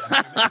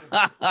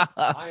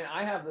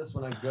 I have this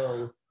when I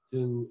go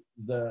to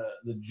the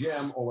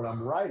gym or when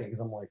I'm writing, because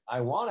I'm like,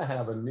 I want to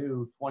have a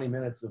new 20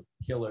 minutes of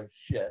killer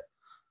shit,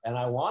 and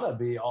I want to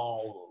be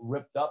all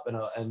ripped up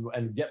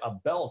and get a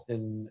belt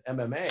in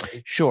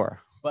MMA.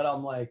 Sure. But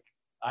I'm like,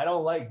 I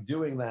don't like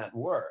doing that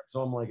work.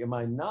 So I'm like, am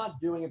I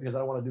not doing it because I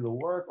don't want to do the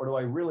work, or do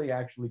I really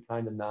actually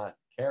kind of not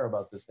care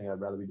about this thing?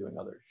 I'd rather be doing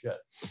other shit.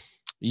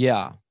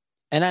 Yeah.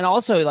 And then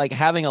also like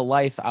having a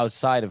life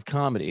outside of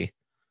comedy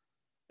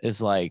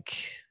is like,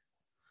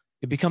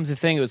 it becomes a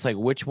thing. It's like,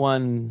 which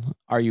one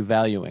are you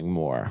valuing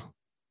more?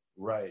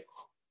 Right.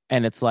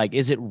 And it's like,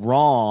 is it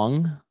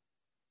wrong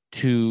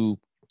to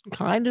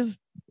kind of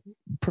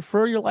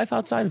prefer your life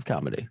outside of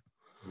comedy?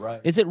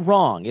 Right. Is it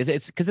wrong?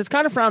 It's because it's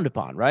kind of frowned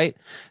upon, right?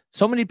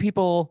 So many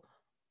people,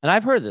 and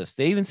I've heard this,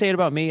 they even say it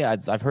about me.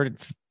 I've heard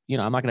it, you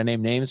know, I'm not going to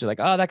name names. They're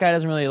like, oh, that guy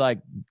doesn't really like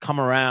come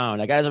around.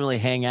 That guy doesn't really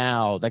hang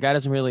out. That guy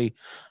doesn't really,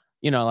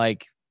 you know,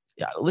 like,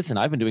 yeah, listen,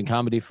 I've been doing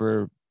comedy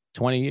for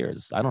 20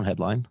 years. I don't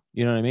headline.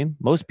 You know what I mean?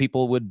 Most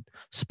people would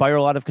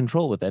spiral out of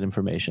control with that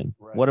information.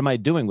 Right. What am I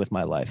doing with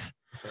my life?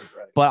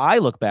 Right. But I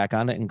look back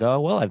on it and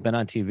go, well, I've been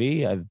on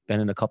TV. I've been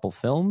in a couple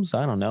films.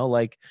 I don't know.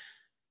 Like,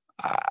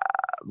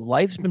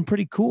 life's been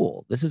pretty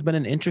cool. This has been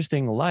an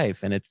interesting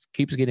life, and it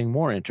keeps getting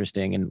more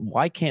interesting. And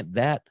why can't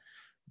that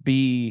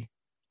be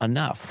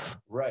enough?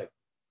 Right.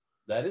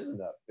 That is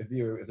enough.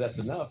 If that's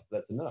enough,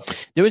 that's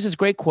enough. There was this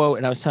great quote,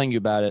 and I was telling you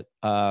about it,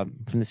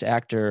 from this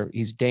actor.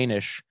 He's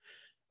Danish.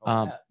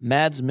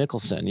 Mads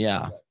Mikkelsen.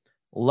 Yeah. Okay.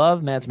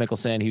 Love Mads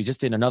Mikkelsen. He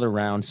just did Another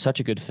Round. Such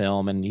a good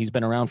film. And he's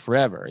been around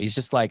forever. He's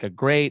just like a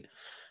great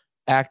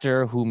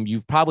actor whom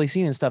you've probably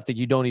seen in stuff that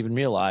you don't even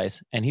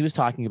realize. And he was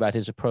talking about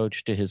his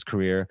approach to his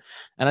career.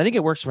 And I think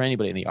it works for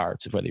anybody in the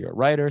arts, whether you're a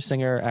writer,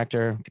 singer,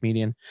 actor,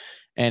 comedian.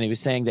 And he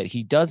was saying that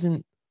he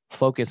doesn't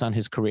focus on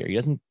his career. He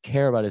doesn't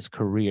care about his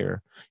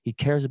career. He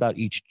cares about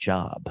each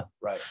job.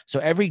 Right. So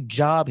every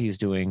job he's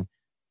doing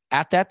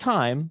at that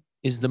time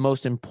is the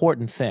most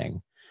important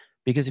thing.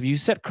 Because if you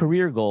set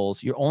career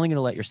goals, you're only going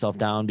to let yourself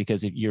down,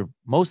 because you're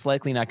most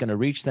likely not going to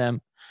reach them.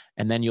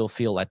 And then you'll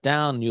feel let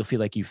down and you'll feel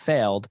like you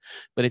failed.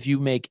 But if you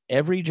make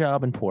every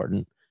job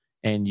important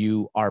and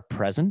you are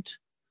present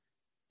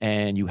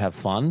and you have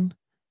fun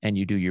and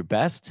you do your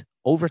best,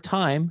 over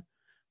time,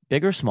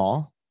 big or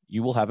small,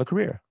 you will have a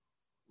career.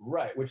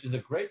 Right. Which is a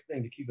great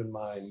thing to keep in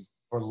mind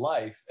for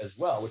life as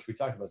well, which we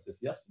talked about this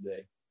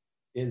yesterday,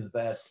 is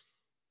that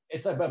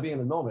it's about being in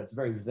the moment. It's a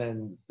very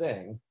Zen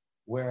thing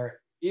where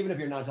even if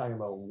you're not talking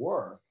about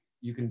work,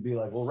 you can be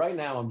like, well, right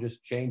now I'm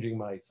just changing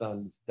my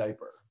son's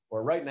diaper,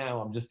 or right now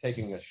I'm just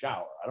taking a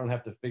shower. I don't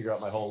have to figure out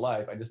my whole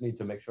life. I just need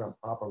to make sure I'm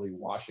properly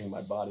washing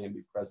my body and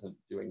be present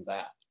doing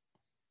that.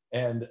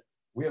 And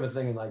we have a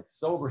thing in like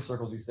sober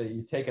circles, you say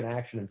you take an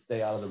action and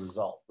stay out of the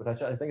result,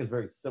 which I think is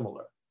very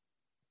similar,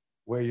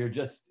 where you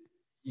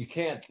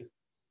can't,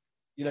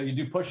 you know, you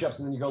do push-ups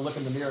and then you go look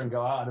in the mirror and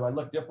go, do I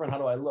look different? How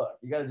do I look?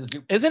 You got to just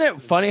do. Isn't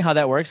it funny how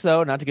that works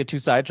though? Not to get too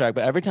sidetracked,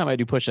 but every time I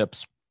do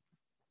push-ups,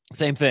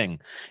 same thing.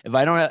 If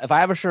I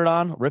have a shirt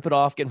on, rip it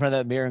off, get in front of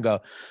that mirror and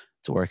go,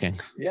 it's working.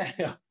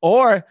 Yeah.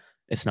 Or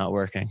it's not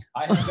working.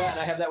 I have that, and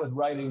I have that with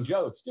writing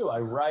jokes too. I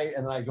write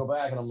and then I go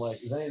back and I'm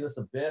like, is any of this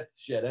a bit?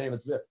 Shit, any of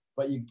it's a bit.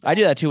 But I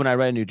do that too when I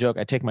write a new joke.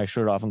 I take my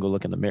shirt off and go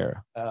look in the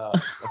mirror.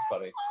 That's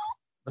funny.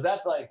 But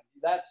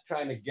that's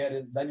trying to get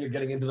in. Then you're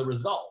getting into the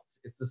result.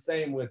 It's the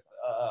same with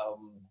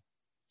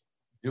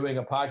doing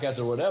a podcast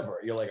or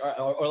whatever. You're like,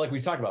 or like we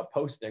talked about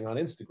posting on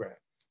Instagram.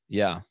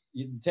 Yeah.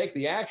 You take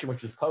the action,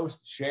 which is post,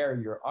 share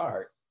your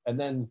art, and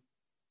then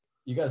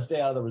you got to stay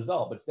out of the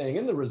result. But staying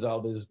in the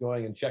result is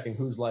going and checking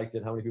who's liked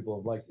it, how many people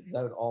have liked it. Does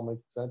that all make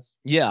sense?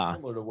 Yeah.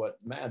 Similar to what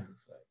Mads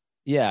is saying.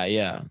 Yeah,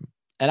 yeah.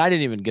 And I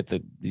didn't even get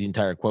the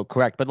entire quote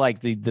correct, but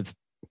like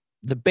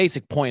the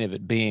basic point of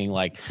it being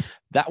like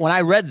that, when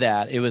I read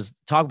that, it was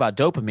talk about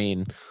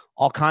dopamine,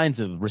 all kinds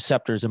of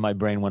receptors in my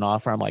brain went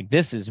off where I'm like,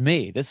 this is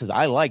me.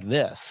 I like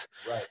this.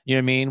 Right. You know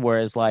what I mean?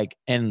 Whereas like,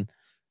 and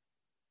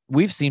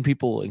we've seen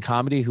people in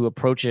comedy who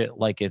approach it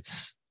like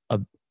it's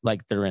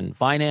like they're in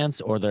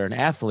finance or they're an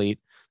athlete,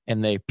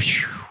 and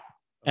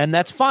and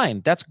that's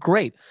fine. That's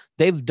great.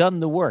 They've done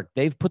the work.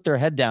 They've put their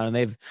head down and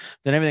they've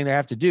done everything they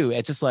have to do.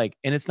 It's just like,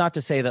 and it's not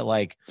to say that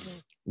like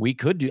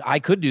I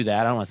could do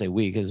that. I don't want to say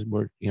we, because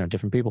we're,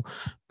 different people,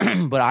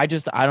 but I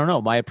don't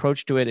know. My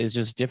approach to it is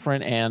just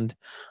different. And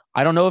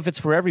I don't know if it's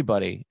for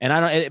everybody. And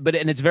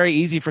and it's very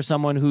easy for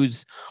someone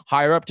who's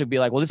higher up to be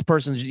like, well, this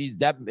person's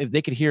that, if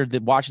they could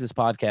watch this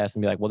podcast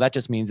and be like, well, that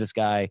just means this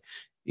guy,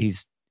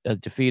 he's a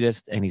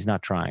defeatist and he's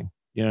not trying.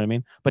 You know what I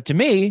mean? But to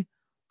me,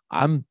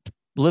 I'm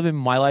living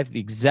my life the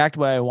exact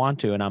way I want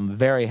to, and I'm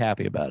very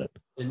happy about it.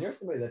 And you're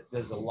somebody that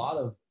does a lot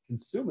of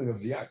consuming of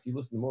the arts. You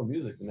listen to more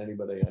music than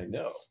anybody I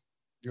know.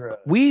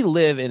 We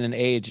live in an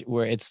age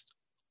where it's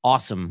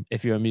awesome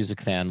if you're a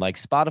music fan. Like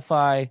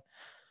Spotify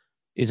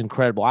is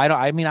incredible.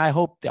 I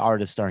hope the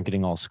artists aren't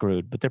getting all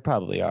screwed, but they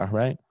probably are,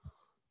 right?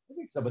 I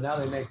think so, but now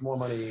they make more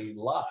money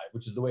live,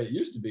 which is the way it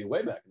used to be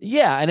way back.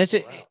 Yeah, and it's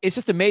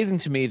just amazing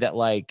to me that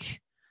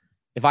like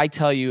if I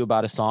tell you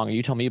about a song or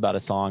you tell me about a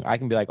song, I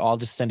can be like, oh, I'll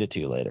just send it to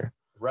you later.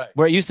 Right.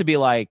 Where it used to be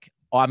like,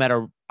 oh,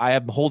 I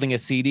am holding a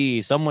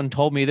CD. Someone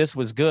told me this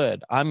was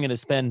good. I'm going to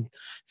spend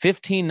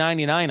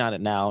 $15.99 on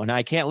it now, and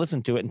I can't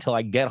listen to it until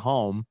I get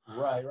home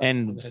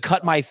and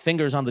cut my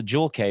fingers on the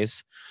jewel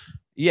case.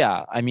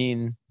 Yeah, I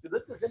mean. So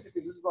this is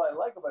interesting. This is what I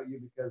like about you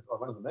because, or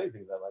one of the many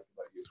things I like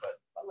about you, but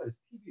by the way,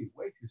 this TV is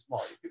way too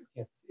small. People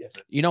can't see it.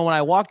 You know, when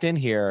I walked in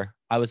here,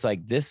 I was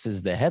like, this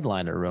is the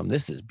headliner room.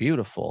 This is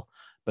beautiful.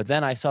 But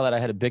then I saw that I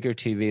had a bigger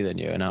TV than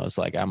you, and I was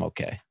like, I'm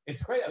okay.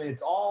 It's great. I mean,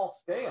 it's all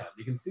stand.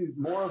 You can see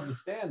more of the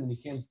stand than you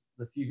can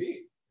the TV.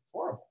 It's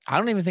horrible. I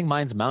don't even think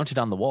mine's mounted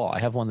on the wall. I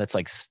have one that's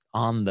like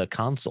on the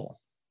console.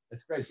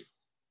 It's crazy.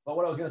 But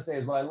what I was going to say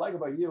is what I like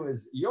about you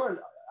is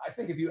I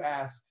think if you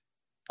asked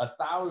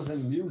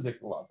 1,000 music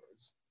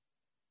lovers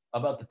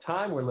about the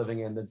time we're living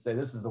in, they'd say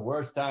this is the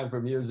worst time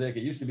for music.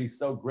 It used to be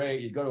so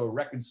great. You'd go to a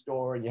record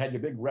store and you had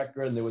your big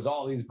record and there was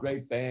all these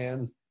great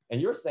bands. And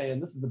you're saying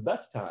this is the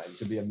best time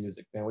to be a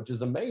music fan, which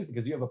is amazing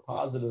because you have a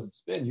positive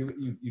spin.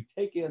 You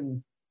take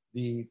in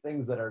the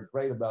things that are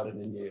great about it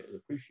and you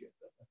appreciate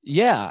them.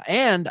 Yeah,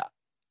 and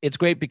it's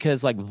great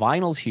because like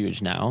vinyl's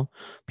huge now.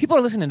 People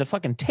are listening to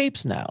fucking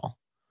tapes now,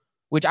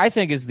 which I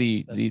think is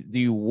the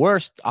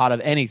worst out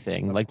of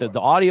anything. Like the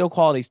audio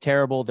quality is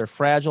terrible. They're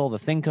fragile. The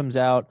thing comes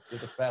out.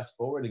 With the fast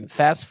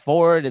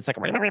forward, it's like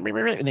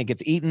and it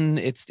gets eaten.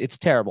 It's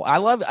terrible.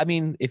 I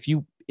mean, if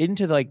you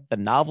into like the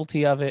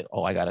novelty of it,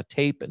 oh, I got a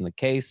tape in the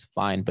case,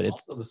 fine. But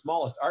it's also the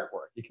smallest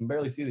artwork. You can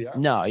barely see the artwork.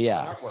 No,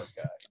 yeah. Artwork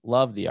guy.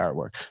 Love the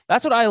artwork.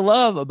 That's what I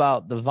love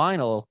about the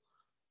vinyl.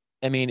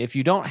 I mean, if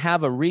you don't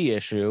have a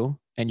reissue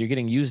and you're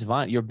getting used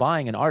vinyl, you're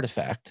buying an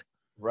artifact.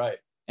 Right.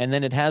 And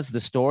then it has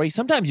the story.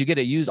 Sometimes you get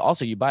it used.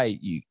 Also, you buy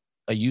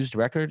a used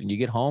record and you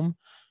get home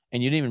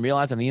and you didn't even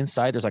realize on the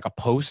inside there's like a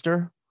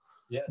poster.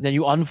 Yeah. Then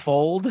you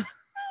unfold.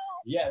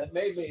 Yeah, it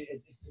made me.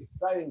 It's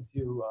exciting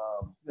to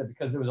see that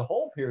because there was a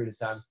whole period of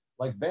time,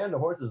 like Band of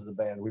Horses is a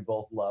band we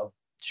both love.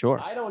 Sure.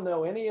 I don't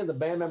know any of the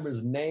band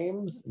members'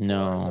 names.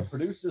 No. The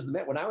producers.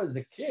 When I was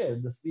a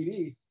kid, the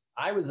CD,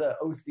 I was an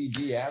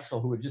OCD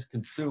asshole who would just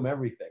consume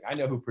everything. I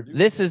know who produced.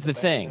 This is the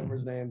thing.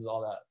 Members' names,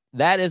 all that.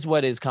 That is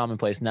what is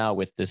commonplace now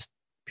with this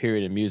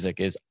period of music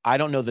is I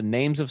don't know the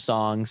names of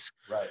songs.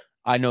 Right.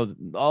 I know,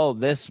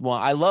 this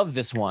one. I love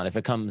this one if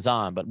it comes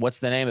on, but what's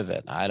the name of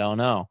it? I don't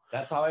know.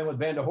 That's how I am with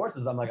Band of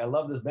Horses. I'm like, I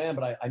love this band,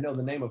 but I know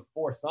the name of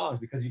 4 songs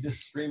because you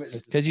just stream it.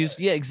 Because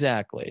yeah,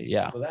 exactly.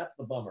 Yeah. So that's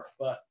the bummer.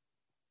 But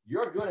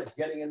you're good at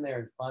getting in there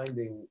and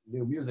finding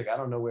new music. I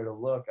don't know where to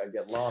look. I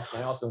get lost.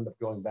 And I also end up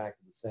going back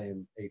to the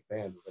same 8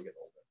 bands as I get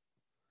older.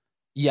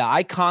 Yeah,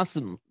 I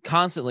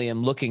constantly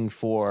am looking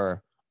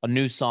for a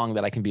new song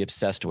that I can be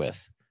obsessed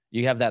with.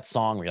 You have that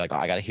song where you're like, oh,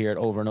 I got to hear it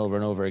over and over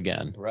and over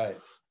again. Right.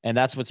 And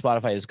that's what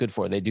Spotify is good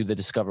for. They do the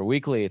Discover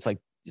Weekly. It's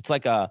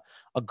like a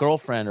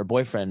girlfriend or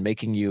boyfriend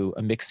making you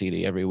a mix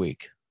CD every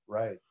week.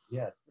 Right.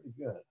 Yeah, it's pretty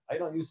good. I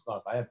don't use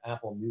Spotify. I have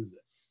Apple Music.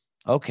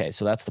 Okay,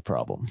 so that's the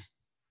problem.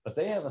 But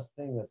they have a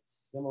thing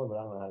that's similar, but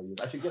I don't know how to use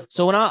it. I should get.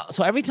 So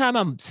every time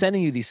I'm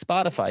sending you these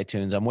Spotify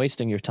tunes, I'm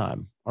wasting your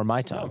time or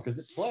my time. No, because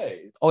it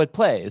plays. Oh, it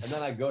plays.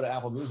 And then I go to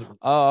Apple Music.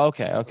 Oh,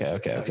 okay.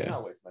 Okay.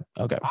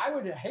 I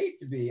would hate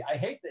to be. I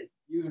hate that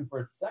even for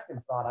a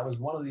second thought I was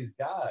one of these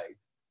guys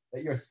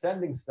that you're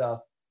sending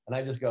stuff and I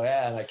just go,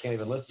 and I can't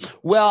even listen.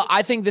 Well,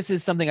 I think this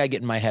is something I get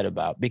in my head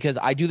about because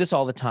I do this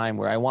all the time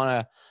where I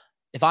want to,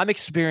 if I'm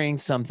experiencing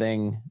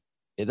something,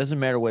 it doesn't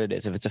matter what it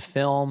is. If it's a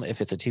film,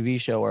 if it's a TV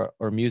show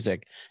or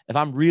music, if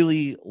I'm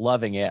really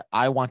loving it,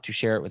 I want to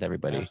share it with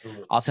everybody.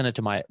 Absolutely. I'll send it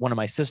to one of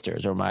my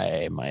sisters or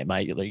my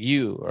like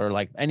you or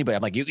like anybody.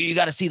 I'm like, you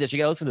got to see this. You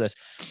got to listen to this.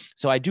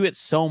 So I do it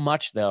so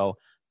much though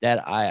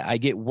that I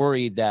get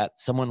worried that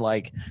someone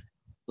like,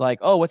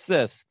 oh, what's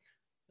this?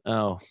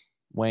 Oh,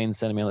 Wayne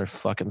sending me another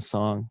fucking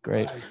song.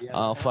 Great. Right, yeah,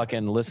 I'll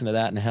fucking listen to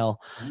that in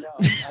hell. No,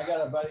 I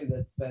got a buddy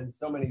that sends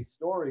so many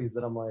stories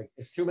that I'm like,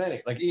 it's too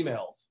many, like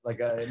emails. Like,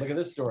 look at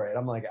this story. And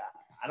I'm like,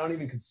 I don't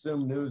even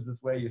consume news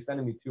this way. You're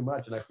sending me too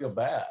much and I feel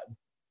bad.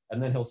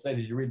 And then he'll say,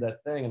 did you read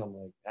that thing? And I'm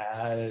like,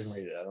 I didn't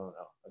read it. I don't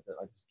know.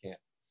 I just can't.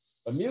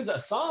 But music, a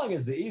song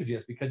is the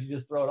easiest because you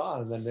just throw it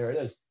on and then there it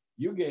is.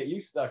 You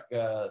stuck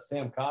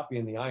Sam Coffey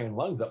and the Iron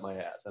Lungs up my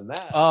ass, and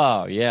that.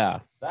 Oh yeah.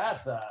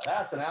 That's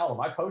an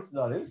album. I posted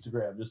on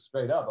Instagram just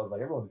straight up. I was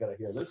like, everyone's got to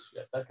hear this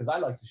shit because I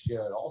like to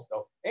share it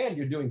also. And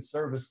you're doing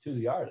service to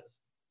the artist,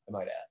 I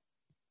might add.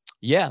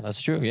 Yeah,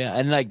 that's true. Yeah,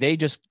 and like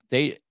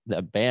the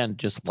band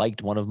just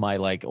liked one of my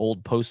like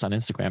old posts on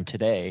Instagram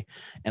today,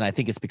 and I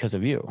think it's because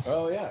of you.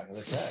 Oh yeah,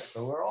 okay.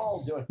 So we're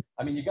all doing.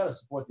 I mean, you got to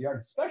support the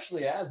artist,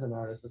 especially as an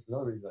artist. That's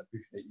another reason I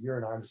appreciate you're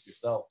an artist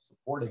yourself,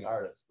 supporting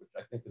artists, which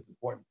I think is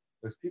important.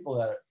 There's people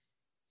that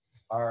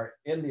are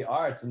in the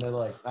arts and they're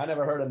like, I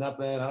never heard of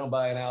nothing. I don't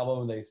buy an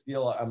album. They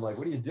steal. I'm like,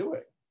 what are you doing?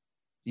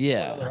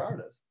 Yeah, other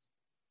artists.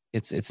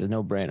 It's a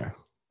no-brainer.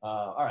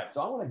 All right,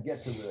 so I want to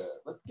get to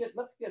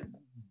let's get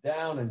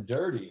down and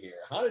dirty here.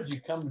 How did you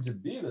come to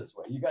be this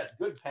way? You got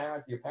good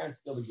parents. Are your parents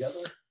still together?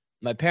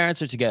 My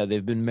parents are together.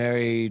 They've been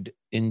married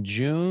in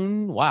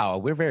June. Wow,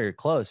 we're very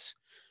close.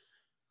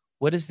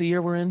 What is the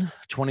year we're in?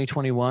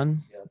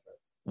 2021? Yeah, that's right.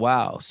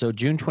 Wow. So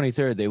June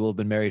 23rd, they will have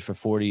been married for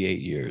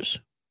 48 years.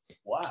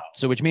 Wow.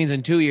 So which means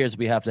in 2 years,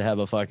 we have to have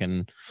a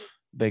fucking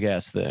big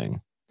ass thing.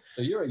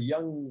 So you're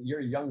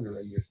younger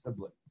than your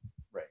sibling,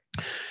 right?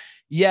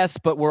 Yes,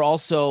 but we're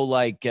also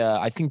like,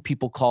 I think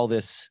people call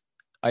this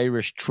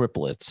Irish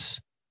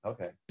triplets.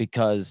 Okay.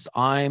 Because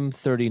I'm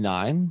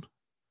 39.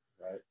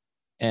 Right.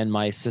 And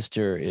my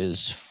sister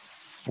is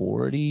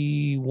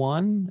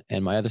 41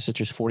 and my other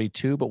sister's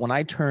 42. But when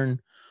I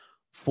turn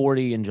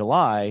 40 in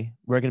July,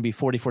 we're going to be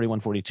 40, 41,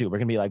 42. We're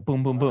going to be like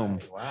boom, boom,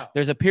 boom. Wow.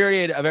 There's a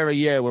period of every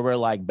year where we're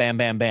like bam,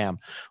 bam, bam,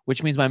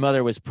 which means my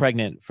mother was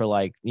pregnant for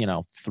like,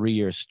 3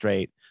 years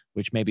straight,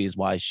 which maybe is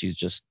why she's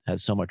just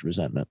has so much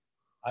resentment.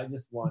 I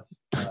just watched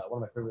one of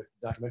my favorite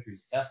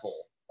documentaries, Ethel,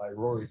 by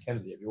Rory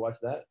Kennedy. Have you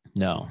watched that?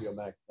 No. It's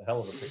a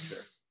hell of a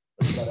picture.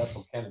 It's about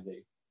Ethel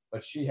Kennedy.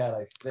 But she had,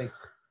 I think,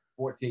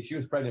 14. She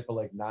was pregnant for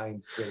like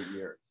 9 straight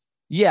years.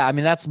 Yeah, I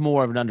mean, that's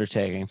more of an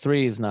undertaking.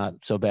 3 is not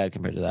so bad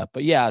compared to that.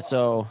 But yeah,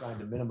 so trying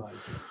to minimize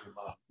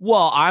it.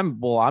 Well,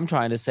 I'm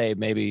trying to say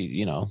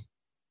maybe,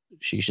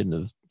 she shouldn't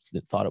have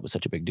thought it was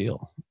such a big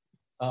deal.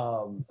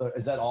 So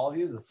is that all of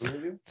you, the 3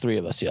 of you? 3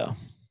 of us, yeah.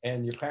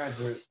 And your parents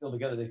are still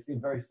together. They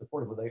seem very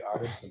supportive. Were they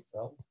artists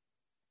themselves?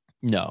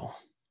 No.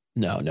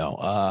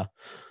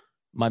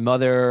 My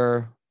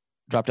mother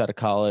dropped out of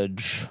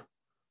college,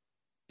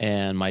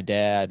 and my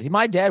dad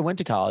went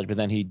to college, but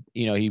then he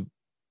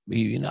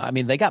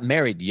they got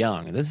married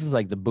young. This is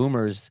like the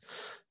boomers.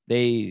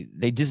 They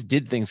just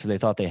did things because they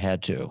thought they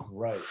had to.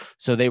 Right.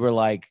 So they were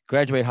like,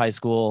 graduate high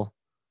school,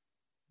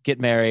 get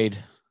married,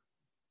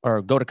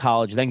 or go to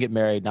college, then get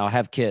married. Now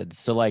have kids.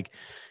 So like,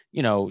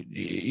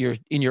 you're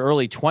in your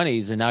early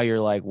 20s and now you're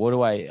like,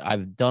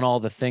 I've done all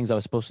the things I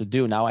was supposed to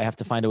do. Now I have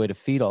to find a way to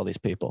feed all these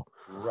people.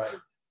 Right.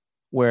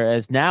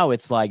 Whereas now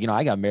it's like,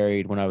 I got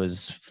married when I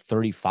was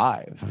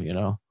 35,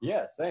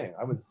 Yeah, same.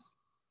 I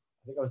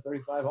think I was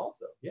 35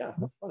 also. Yeah,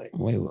 that's funny.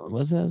 Wait,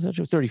 was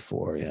that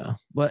 34? Yeah.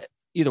 But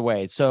either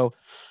way, so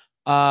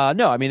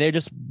no, I mean, it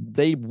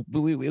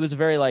was a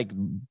very like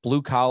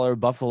blue collar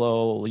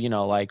Buffalo,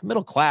 like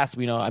middle class,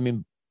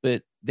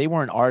 but they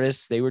weren't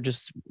artists. They were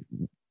just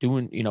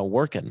doing,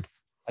 working.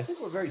 I think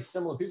we're very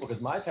similar people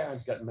because my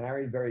parents got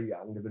married very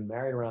young. They've been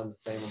married around the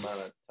same amount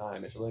of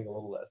time. It's a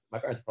little less. My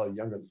parents are probably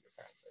younger than your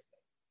parents, I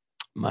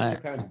think. When were your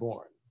parents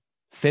born?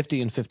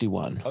 50 and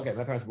 51. Okay,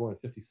 my parents were born in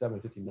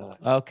 57, 59.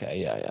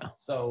 Okay, yeah.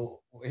 So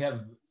we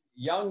have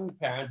young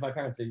parents. My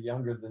parents are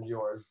younger than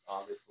yours,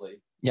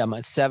 obviously. Yeah, my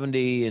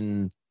 70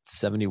 and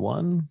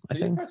 71, I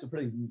think. Your parents are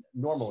pretty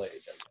normal age.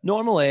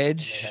 Normal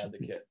age. When they had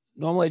the kids.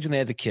 Normal age when they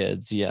had the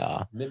kids,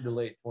 yeah. Mid to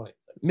late 20s.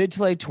 Mid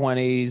to late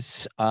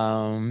 20s.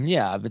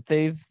 Yeah, but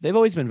they've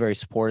always been very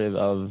supportive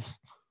of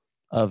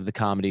the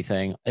comedy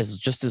thing,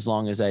 as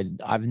long as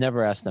I've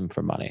never asked them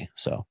for money.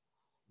 So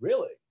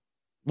really?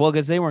 Well,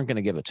 because they weren't going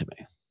to give it to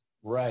me.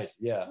 Right.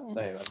 Yeah.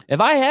 Same. If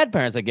I had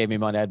parents that gave me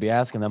money, I'd be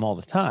asking them all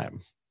the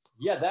time.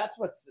 Yeah, that's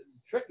what's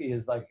tricky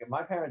is like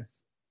my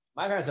parents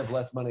have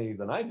less money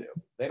than I do.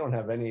 They don't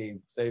have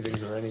any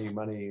savings or any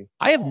money.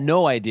 I have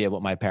no idea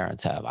what my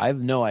parents have. I have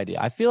no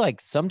idea.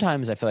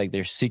 Sometimes I feel like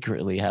they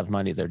secretly have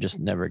money they're just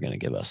never going to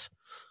give us.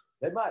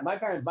 My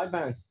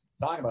parents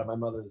talking about it. My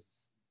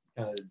mother's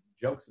kind of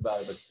jokes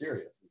about it, but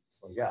serious.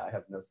 It's like, yeah, I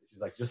have no.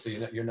 She's like, just so you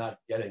know, you're not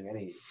getting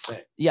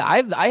anything. Yeah,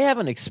 I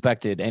haven't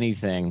expected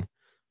anything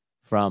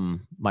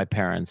from my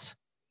parents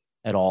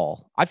at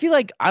all. I feel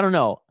like, I don't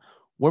know,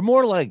 we're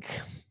more like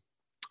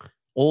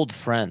old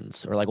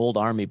friends or like old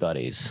army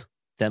buddies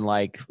than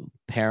like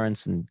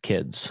parents and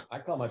kids. I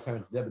call my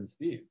parents Deb and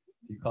Steve.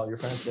 Do you call your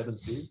parents Deb and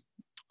Steve?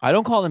 I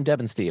don't call them Deb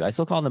and Steve. I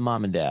still call them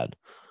mom and dad.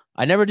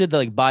 I never did the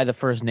like by the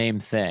first name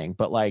thing,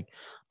 but like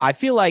I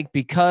feel like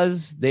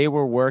because they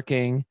were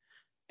working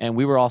and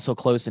we were also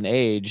close in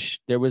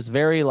age, they were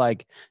very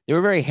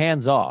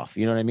hands off.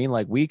 You know what I mean?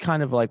 Like we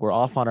kind of like were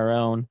off on our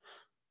own.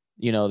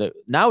 That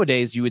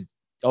nowadays you would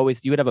have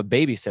a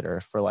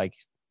babysitter for like,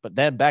 but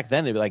then back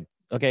then they'd be like,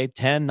 okay,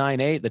 10, 9,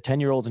 8, the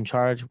 10-year-old's in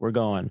charge. We're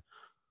going.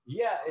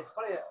 Yeah, it's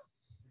funny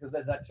because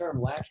there's that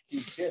term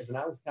latchkey kids, and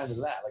I was kind of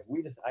that. Like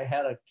I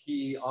had a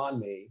key on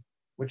me,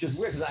 which is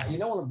weird because you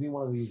don't want to be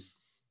one of these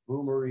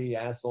boomery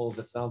assholes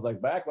that sounds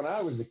like back when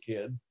I was a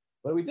kid.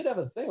 But we did have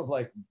a thing of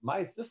like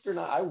my sister and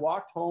I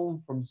walked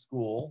home from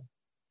school.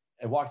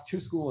 I walked to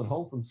school and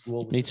home from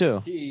school. Me too.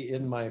 With the key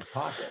in my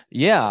pocket.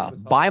 Yeah,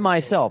 by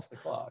myself.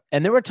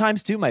 And there were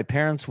times too, my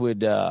parents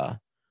would,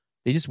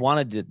 they just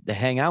wanted to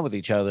hang out with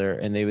each other.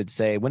 And they would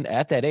say, when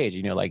at that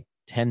age, like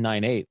 10,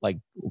 9, 8, like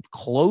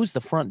close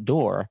the front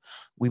door.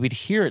 We would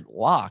hear it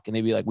lock and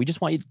they'd be like, we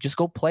just want you to just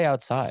go play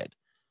outside.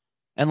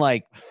 And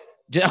like,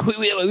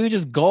 we would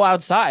just go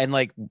outside and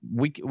like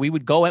we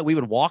would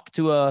walk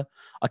to a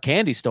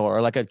candy store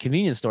or like a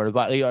convenience store to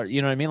buy,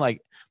 you know what I mean?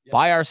 Like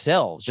by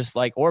ourselves, just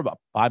like, or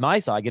by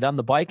myself, I get on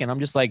the bike and I'm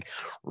just like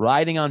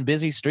riding on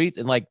busy streets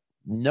and like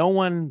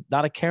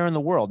not a care in the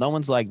world. No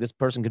one's like, this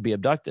person could be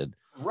abducted.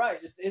 Right.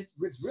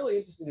 It's really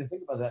interesting to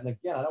think about that. And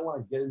again, I don't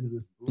want to get into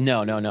this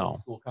no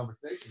school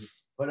conversation,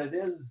 but it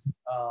is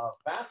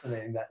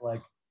fascinating that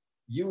like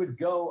you would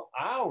go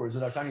hours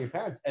without talking to your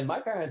parents. And my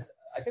parents,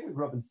 I think we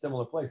grew up in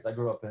similar places. I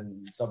grew up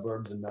in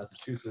suburbs in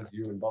Massachusetts,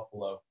 you in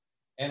Buffalo.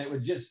 And it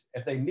would just,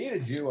 if they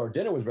needed you or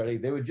dinner was ready,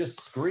 they would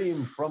just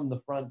scream from the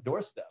front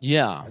doorstep.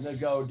 Yeah. And they'd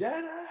go,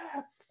 dinner.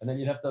 And then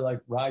you'd have to like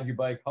ride your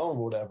bike home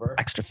or whatever.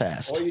 Extra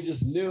fast. Or you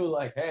just knew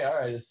like, hey, all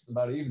right, it's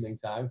about evening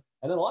time.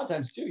 And then a lot of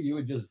times too, you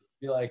would just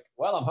be like,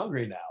 well, I'm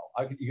hungry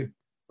now. You could,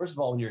 first of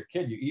all, when you're a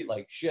kid, you eat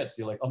like shit. So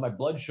you're like, oh, my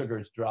blood sugar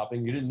is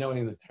dropping. You didn't know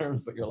any of the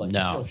terms, but you're like,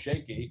 I feel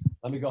shaky.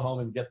 Let me go home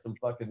and get some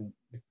fucking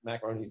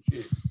macaroni and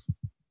cheese.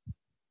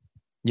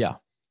 Yeah.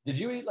 Did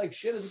you eat like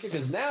shit as a kid?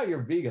 Because now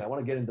you're vegan. I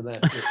want to get into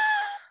that too.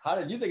 How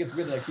did you think it's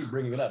weird that I keep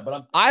bringing it up?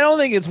 But I don't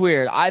think it's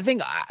weird. I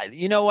think,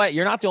 you know what?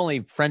 You're not the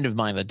only friend of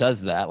mine that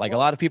does that. Like a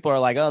lot of people are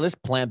like, oh, this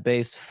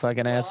plant-based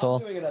fucking asshole.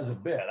 I'm doing it as a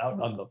bit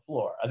out on the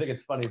floor. I think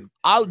it's funny.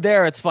 Out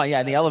there, it's fun. Yeah,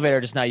 in the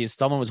elevator just now,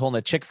 someone was holding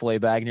a Chick-fil-A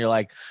bag and you're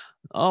like,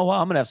 oh, well,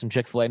 I'm going to have some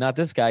Chick-fil-A. Not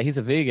this guy. He's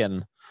a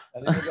vegan.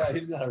 And then the guy,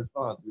 he didn't have a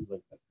response. He was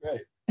like, that's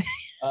great.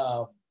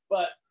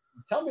 But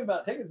tell me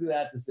take me through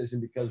that decision,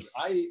 because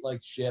I eat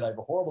like shit. I have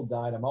a horrible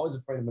diet. I'm always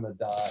afraid I'm going to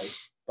die.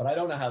 But I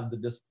don't have the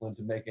discipline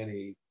to make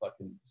any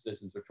fucking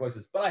decisions or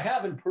choices. But I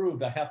have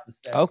improved. I have to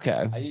say.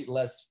 Okay. I eat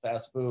less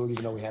fast food,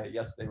 even though we had it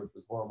yesterday, which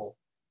was horrible.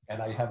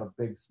 And I have a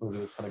big smoothie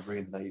with a ton of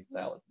greens, and I eat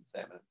salad and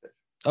salmon and fish.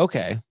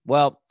 Okay.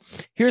 Well,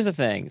 here's the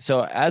thing.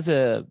 So as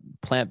a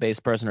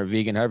plant-based person or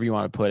vegan, however you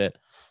want to put it,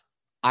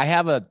 I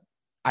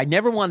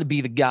never want to be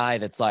the guy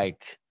that's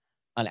like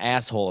an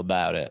asshole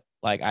about it.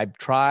 Like I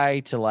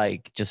try to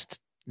like just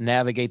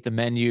navigate the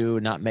menu,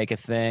 not make a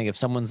thing. If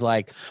someone's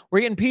like, we're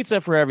getting pizza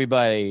for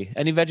everybody,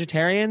 any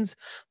vegetarians?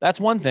 That's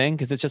one thing,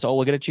 because it's just, oh,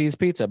 we'll get a cheese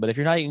pizza. But if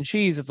you're not eating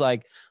cheese, it's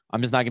like, I'm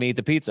just not going to eat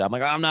the pizza. I'm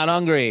like, I'm not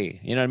hungry.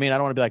 You know what I mean? I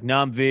don't want to be like, no,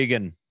 I'm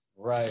vegan.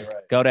 Right.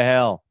 Go to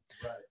hell.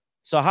 Right.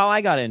 So how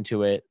I got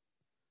into it,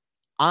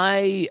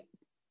 that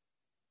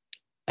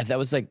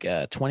was like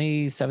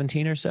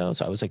 2017 or so.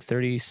 So I was like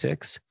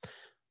 36.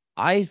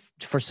 I,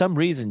 for some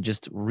reason,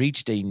 just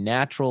reached a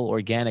natural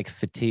organic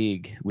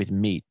fatigue with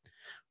meat,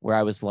 where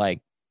I was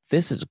like,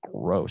 this is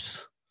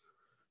gross.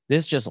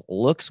 This just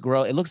looks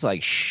gross. It looks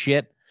like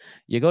shit.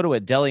 You go to a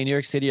deli in New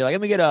York City, you're like,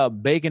 let me get a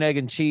bacon, egg,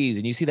 and cheese.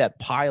 And you see that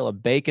pile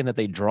of bacon that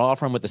they draw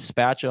from with the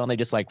spatula, and they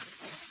just like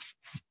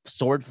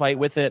sword fight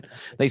with it.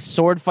 They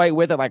sword fight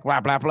with it, like blah,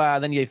 blah, blah.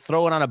 Then you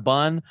throw it on a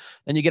bun.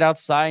 Then you get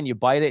outside and you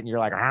bite it, and you're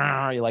like,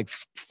 you're like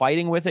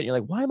fighting with it. You're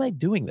like, why am I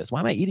doing this?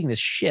 Why am I eating this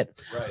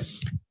shit? Right.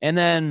 And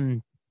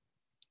then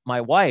my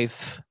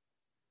wife,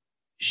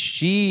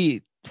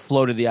 she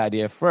floated the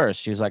idea first.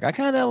 She was like, I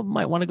kind of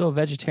might want to go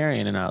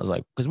vegetarian. And I was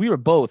like, because we were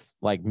both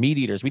like meat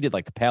eaters. We did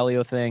like the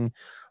paleo thing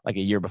like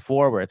a year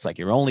before, where it's like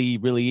you're only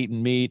really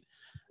eating meat.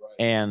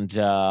 Right. And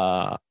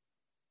I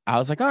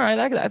was like, all right,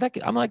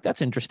 I'm like,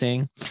 that's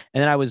interesting.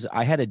 And then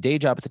I had a day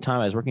job at the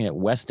time. I was working at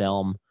West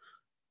Elm.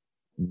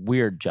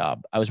 Weird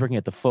job. I was working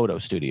at the photo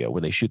studio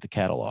where they shoot the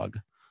catalog.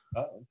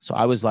 Uh-oh. So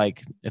I was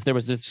like, if there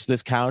was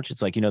this couch,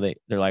 it's like, you know, they're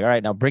like, all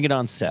right, now bring it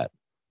on set.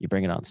 You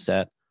bring it on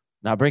set.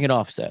 Now bring it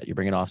off set. You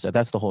bring it off set.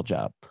 That's the whole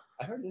job.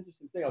 I heard an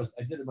interesting thing.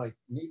 I did my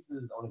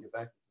nieces. I want to get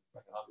back to this in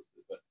a second,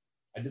 obviously, but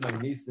I did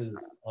my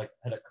nieces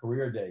had a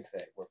career day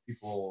thing where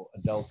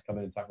adults come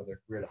in and talk about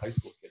their career to high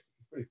school kids. It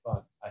was pretty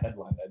fun. I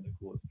headlined. I had the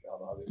coolest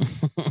job,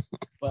 obviously.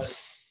 But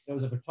there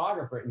was a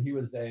photographer, and he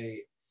was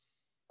a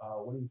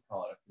what do you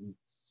call it? A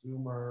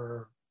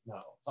consumer?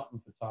 No,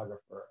 something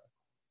photographer.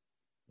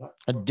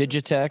 A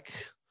Digitech.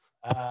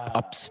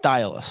 A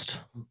stylist.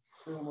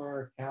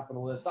 Consumer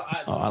capitalist.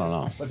 I don't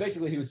know. But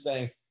basically, he was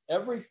saying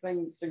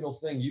single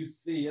thing you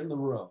see in the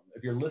room,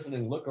 if you're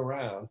listening, look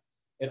around.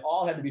 It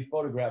all had to be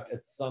photographed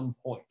at some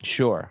point.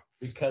 Sure.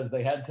 Because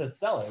they had to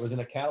sell it. It was in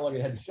a catalog.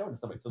 They had to show it to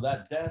somebody. So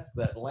that desk,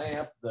 that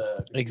lamp,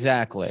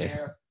 exactly.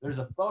 There's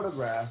a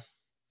photograph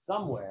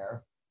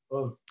somewhere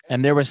of.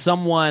 And there was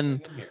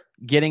someone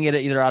getting it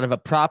either out of a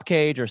prop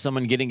cage or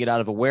someone getting it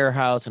out of a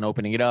warehouse and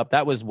opening it up.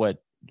 That was what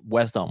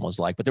West Elm was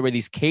like. But there were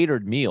these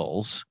catered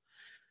meals,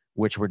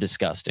 which were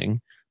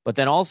disgusting. But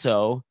then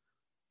also,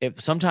 if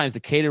sometimes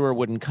the caterer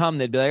wouldn't come,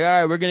 they'd be like, all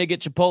right, we're going to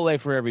get Chipotle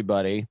for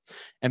everybody.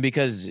 And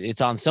because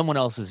it's on someone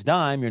else's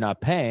dime, you're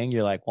not paying.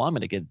 You're like, well, I'm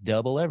going to get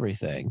double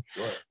everything.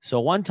 Sure. So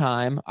one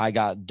time I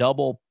got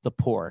double the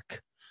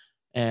pork,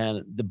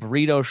 and the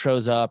burrito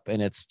shows up,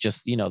 and it's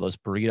just, you know, those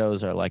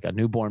burritos are like a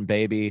newborn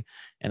baby.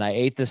 And I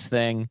ate this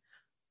thing,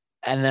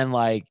 and then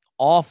like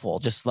awful,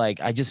 just like,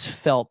 I just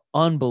felt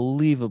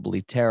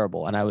unbelievably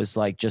terrible. And I was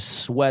like, just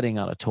sweating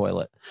on a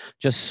toilet.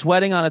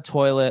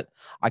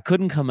 I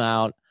couldn't come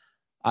out.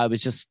 I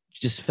was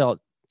just felt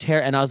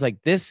terrible. And I was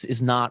like, this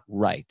is not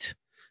right.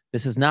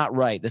 This is not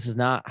right. This is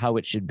not how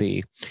it should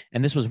be.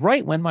 And this was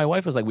right when my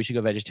wife was like, we should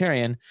go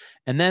vegetarian.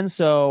 And then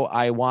so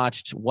I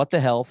watched What the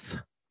Health,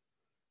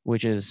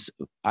 which is,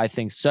 I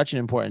think, such an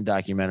important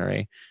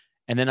documentary.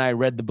 And then I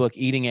read the book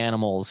Eating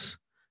Animals.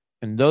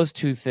 And those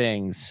two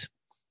things,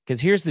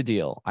 because here's the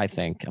deal, I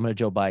think. I'm going to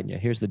Joe Biden you.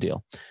 Here's the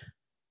deal.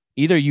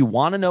 Either you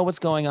want to know what's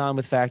going on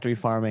with factory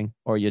farming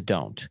or you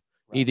don't.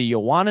 Right. Either you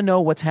want to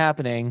know what's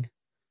happening,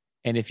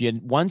 and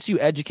once you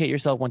educate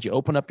yourself, once you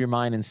open up your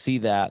mind and see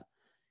that,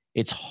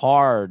 it's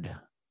hard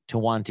to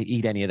want to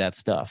eat any of that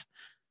stuff.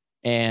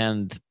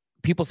 And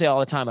people say all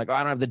the time, like, oh, I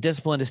don't have the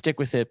discipline to stick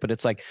with it. But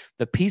it's like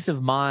the peace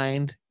of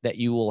mind that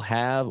you will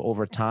have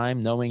over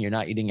time, knowing you're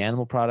not eating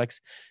animal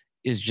products,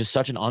 is just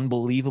such an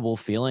unbelievable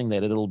feeling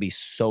that it'll be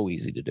so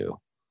easy to do.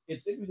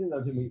 It's interesting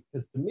though to me,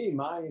 because to me,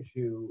 my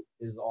issue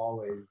is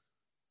always,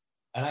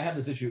 and I have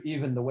this issue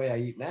even the way I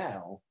eat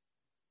now,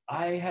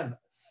 I have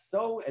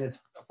and it's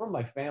from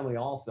my family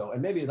also,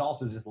 and maybe it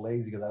also is just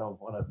lazy because I don't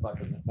want to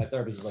fucking, my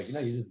therapist is like,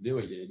 you just do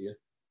it, you idiot.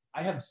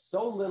 I have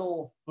so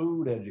little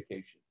food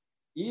education,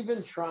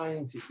 even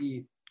trying to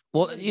eat.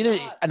 Well,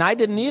 and I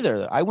didn't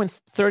either. I went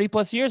 30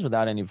 plus years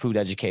without any food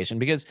education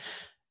because,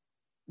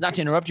 not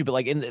to interrupt you, but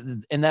like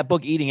in that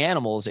book, Eating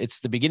Animals,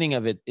 it's the beginning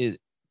of it. It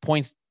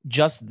points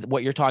just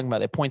what you're talking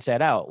about. It points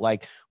that out.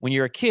 Like when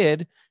you're a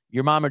kid,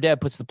 your mom or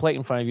dad puts the plate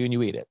in front of you and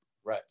you eat it.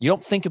 Right. You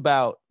don't think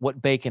about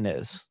what bacon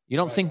is. You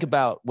don't think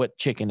about what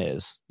chicken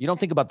is. You don't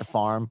think about the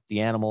farm, the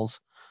animals.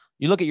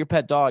 You look at your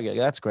pet dog.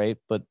 That's great,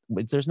 but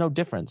there's no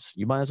difference.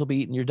 You might as well be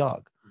eating your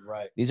dog.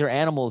 Right. These are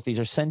animals. These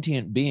are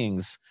sentient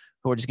beings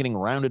who are just getting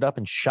rounded up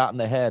and shot in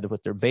the head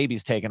with their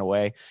babies taken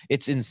away.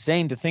 It's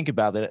insane to think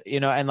about it,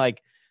 and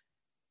like,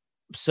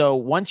 so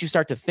once you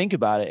start to think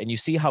about it and you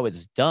see how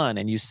it's done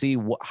and you see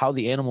how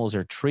the animals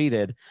are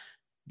treated,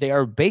 they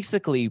are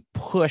basically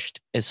pushed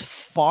as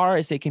far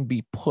as they can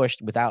be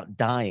pushed without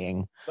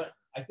dying. But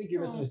I think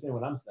you're misunderstanding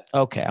what I'm saying.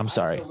 Okay, I'm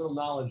sorry. I have a little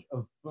knowledge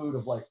of food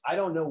of like, I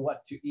don't know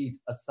what to eat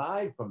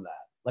aside from that.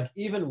 Like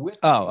even with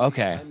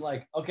okay. I'm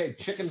like, okay,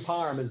 chicken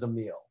parm is a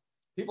meal.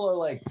 People are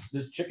like,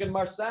 there's chicken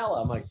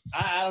marsala. I'm like,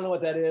 I don't know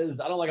what that is.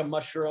 I don't like a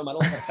mushroom. I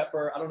don't like a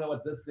pepper. I don't know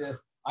what this is.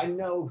 I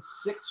know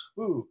 6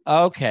 foods.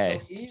 Okay.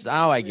 So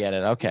I get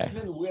it. Okay.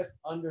 Even with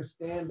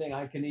understanding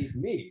I can eat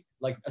meat,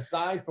 like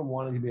aside from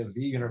wanting to be a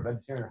vegan or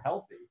vegetarian or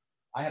healthy,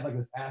 I have like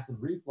this acid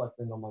reflux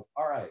thing. I'm like,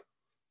 all right.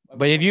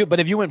 But if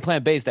you went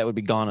plant-based, that would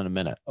be gone in a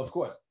minute. Of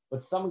course.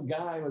 But some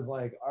guy was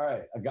like, all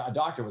right, a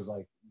doctor was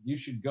like, you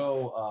should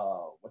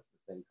go, what's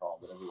the thing called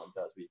that everyone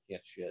does where you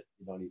can't shit,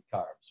 you don't eat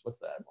carbs. What's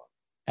that one?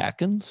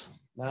 Atkins?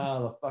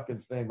 No, the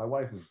fucking thing. My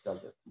wife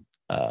does it.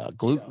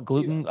 Gluten.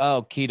 Keto.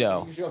 Oh,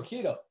 keto. You should go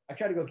keto. I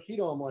try to go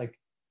keto. I'm like,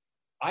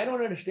 I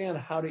don't understand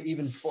how to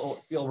even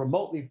feel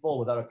remotely full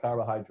without a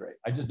carbohydrate.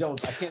 I just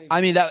don't. I can't.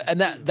 I mean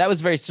that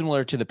was very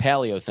similar to the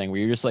paleo thing where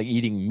you're just like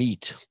eating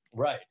meat.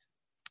 Right.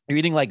 You're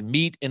eating like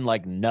meat and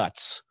like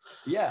nuts.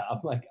 Yeah, I'm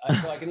like,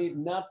 I can eat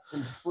nuts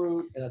and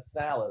fruit and a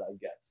salad, I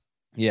guess.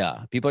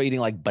 Yeah, people are eating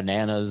like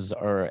bananas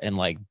and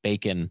like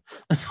bacon.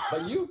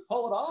 But you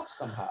pull it off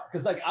somehow,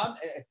 because like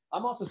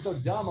I'm also so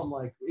dumb. I'm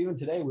like, even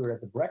today we were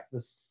at the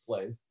breakfast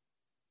place,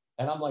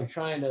 and I'm like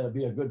trying to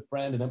be a good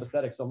friend and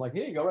empathetic. So I'm like,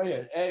 here you go,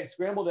 right here,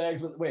 scrambled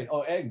eggs with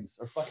eggs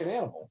are fucking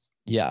animals.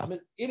 Yeah, I'm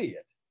an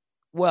idiot.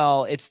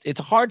 Well, it's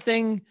a hard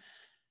thing.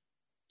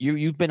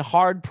 You've been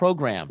hard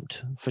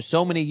programmed for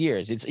so many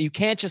years. You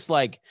can't just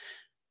like.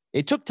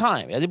 It took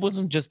time. It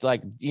wasn't just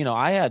like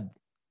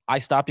I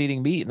stopped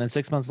eating meat, and then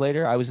 6 months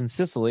later, I was in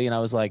Sicily, and I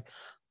was like,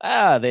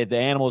 the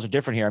animals are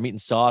different here. I'm eating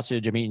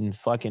sausage. I'm eating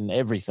fucking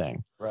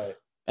everything. Right.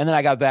 And then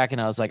I got back, and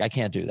I was like, I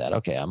can't do that.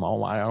 Okay, I don't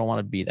want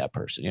to be that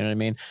person. You know what I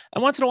mean?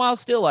 And once in a while,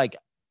 still like,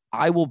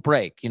 I will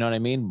break. You know what I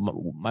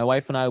mean? My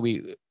wife and I,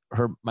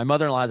 my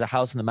mother-in-law has a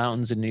house in the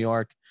mountains in New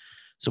York.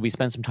 So we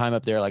spend some time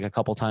up there like a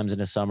couple times in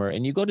the summer,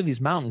 and you go to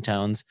these mountain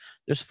towns,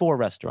 there's 4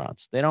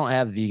 restaurants. They don't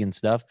have vegan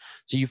stuff.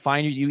 So you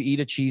eat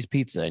a cheese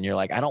pizza and you're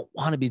like, I don't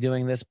want to be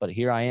doing this, but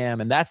here I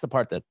am. And that's the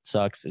part that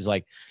sucks, is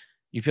like,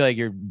 you feel like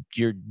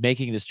you're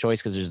making this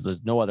choice because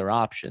there's no other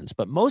options.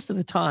 But most of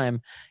the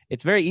time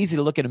it's very easy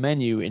to look at a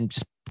menu and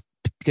just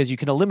because you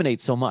can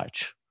eliminate so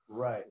much.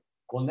 Right.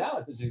 Well, now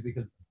it's interesting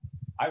because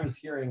I was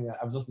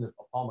listening to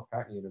a Paul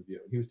McCartney interview.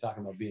 He was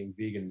talking about being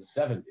vegan in the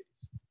 70s.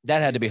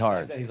 That had to be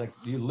hard. He's like,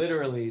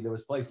 there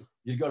was places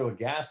you'd go to a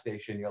gas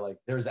station. You're like,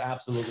 there's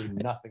absolutely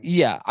nothing.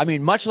 Yeah. I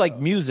mean, much like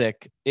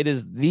music, it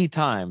is the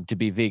time to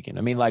be vegan.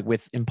 I mean, like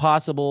with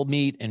Impossible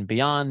Meat and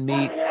Beyond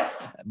Meat,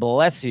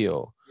 bless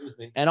you.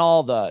 And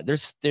all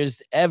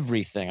there's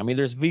everything. I mean,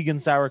 there's vegan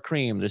sour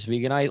cream, there's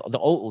vegan the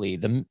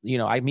Oatly,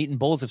 I'm eating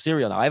bowls of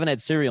cereal now. I haven't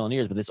had cereal in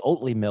years, but this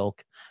Oatly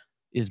milk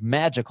is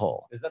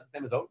magical. Is that the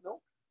same as oat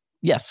milk?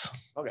 Yes.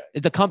 Okay.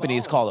 The company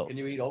is called. Can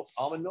you eat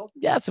almond milk?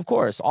 Yes, of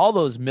course. All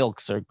those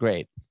milks are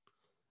great.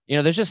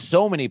 There's just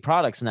so many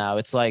products now.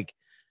 It's like,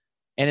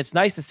 and it's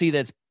nice to see that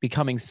it's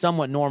becoming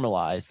somewhat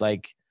normalized.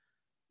 Like,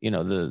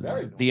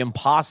 the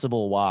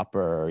Impossible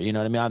Whopper. You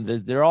know what I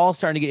mean? They're all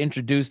starting to get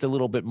introduced a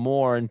little bit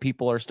more, and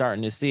people are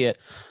starting to see it.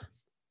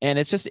 And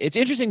it's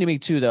interesting to me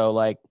too, though.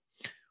 Like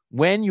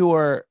when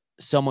you're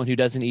someone who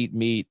doesn't eat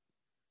meat,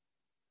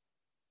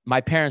 my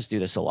parents do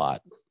this a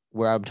lot.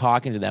 Where I'm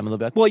talking to them and they'll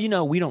be like,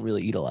 well, we don't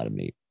really eat a lot of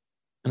meat.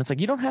 And it's like,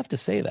 you don't have to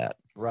say that.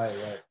 Right.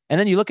 And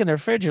then you look in their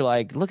fridge, you're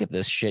like, look at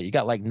this shit. You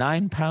got like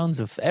 9 pounds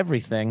of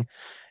everything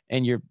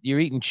and you're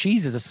eating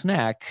cheese as a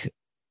snack.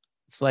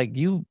 It's like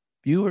you're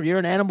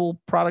an animal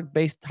product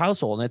based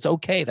household and it's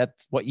okay.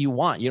 That's what you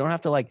want. You don't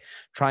have to like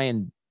try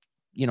and,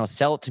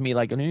 sell it to me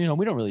like, we don't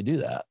really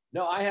do that.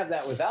 No, I have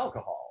that with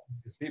alcohol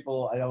because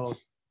people,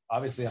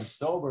 obviously I'm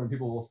sober, and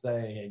people will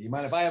say, "Hey, do you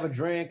mind if I have a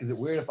drink? Is it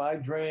weird if I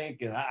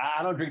drink? And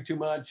I don't drink too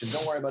much, and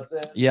don't worry about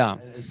this. Yeah.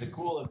 And is it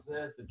cool if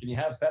this? And can you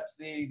have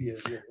Pepsi?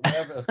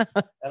 Whatever,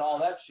 and all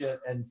that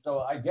shit." And so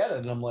I get it,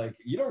 and I'm like,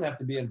 you don't have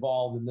to be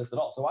involved in this at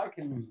all. So I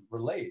can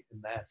relate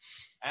in that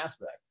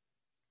aspect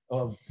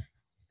of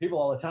people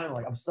all the time.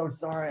 Like, I'm so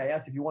sorry. I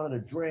asked if you wanted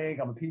a drink.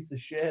 I'm a piece of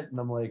shit, and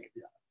I'm like,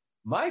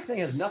 my thing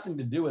has nothing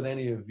to do with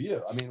any of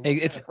you. I mean, what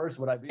kind of person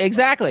would I be?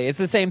 Exactly. It's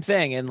the same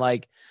thing, and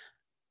like.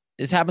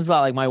 This happens a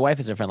lot. Like my wife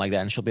is a friend like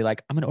that, and she'll be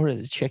like, "I'm gonna order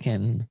the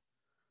chicken,"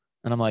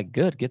 and I'm like,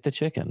 "Good, get the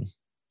chicken."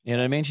 You know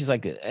what I mean? She's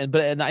like,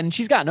 and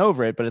she's gotten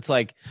over it, but it's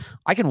like,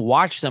 I can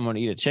watch someone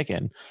eat a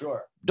chicken.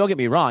 Sure. Don't get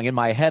me wrong. In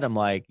my head, I'm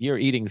like, "You're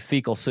eating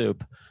fecal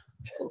soup.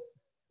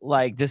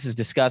 Like this is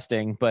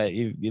disgusting," but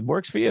it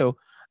works for you.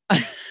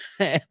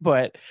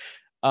 But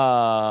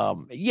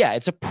yeah,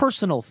 it's a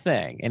personal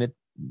thing, and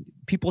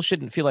people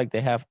shouldn't feel like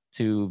they have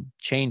to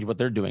change what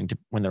they're doing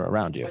when they're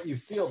around you. But you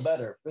feel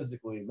better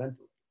physically,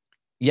 mentally.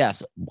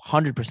 Yes,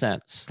 100%.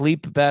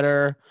 Sleep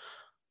better.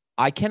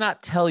 I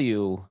cannot tell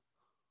you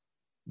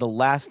the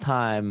last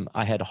time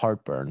I had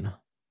heartburn,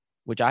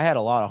 which I had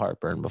a lot of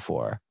heartburn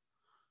before.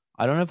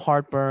 I don't have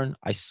heartburn.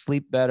 I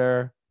sleep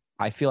better.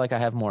 I feel like I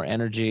have more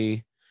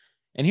energy.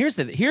 And here's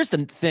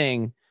the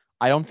thing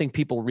I don't think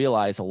people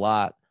realize a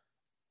lot,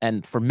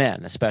 and for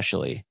men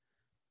especially,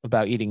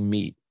 about eating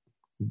meat.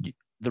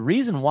 The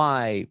reason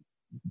why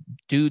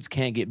dudes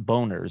can't get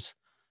boners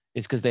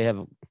is because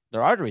their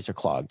arteries are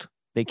clogged.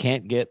 They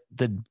can't get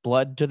the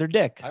blood to their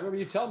dick. I remember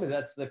you telling me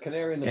that's the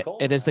canary in the coal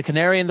mine. It is the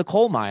canary in the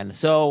coal mine.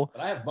 So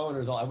but I have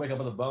boners. I wake up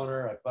with a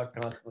boner. I fuck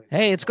constantly.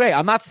 Hey, it's great.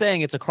 I'm not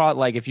saying it's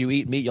like if you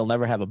eat meat, you'll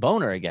never have a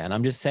boner again.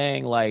 I'm just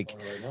saying like,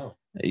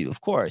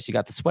 of course, you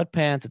got the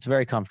sweatpants. It's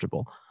very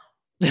comfortable.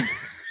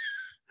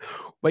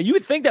 But you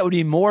would think that would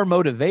be more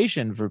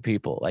motivation for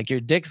people. Like your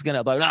dick's going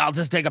to be like, no, I'll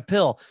just take a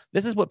pill.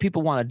 This is what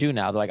people want to do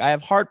now. They're like, I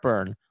have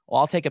heartburn. Well,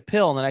 I'll take a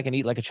pill and then I can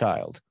eat like a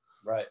child.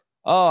 Right.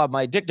 Oh,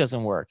 my dick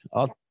doesn't work.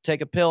 I'll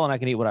take a pill and I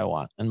can eat what I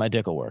want and my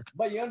dick will work.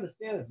 But you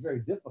understand it's very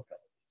difficult.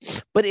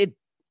 But it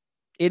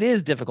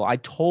is difficult. I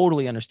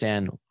totally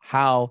understand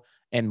how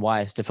and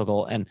why it's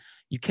difficult. And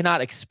you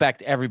cannot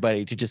expect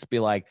everybody to just be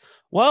like,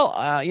 well,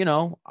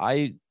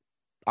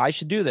 I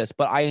should do this.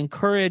 But I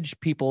encourage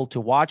people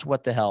to watch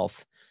What the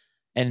Health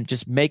and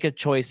just make a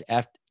choice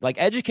after, like,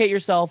 educate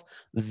yourself,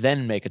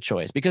 then make a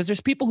choice, because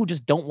there's people who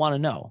just don't want to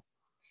know.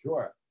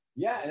 Sure.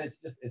 Yeah, and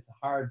it's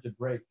hard to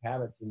break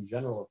habits in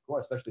general, of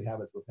course, especially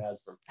habits we've had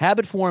for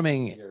habit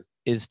forming years.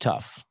 Is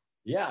tough.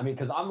 Yeah, I mean,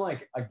 because I'm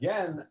like,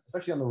 again,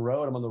 especially on the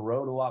road, I'm on the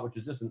road a lot, which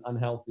is just an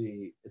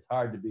unhealthy. It's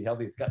hard to be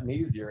healthy. It's gotten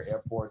easier,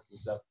 airports and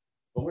stuff.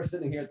 But we're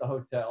sitting here at the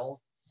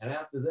hotel, and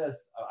after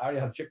this, I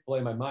already have Chick-fil-A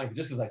in my mind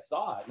just because I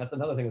saw it. And that's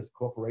another thing is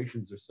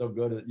corporations are so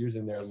good at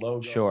using their logo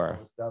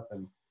and stuff,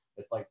 and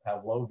it's like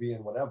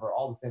Pavlovian, whatever,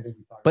 all the same things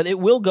we talk about. But it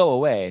will go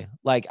away.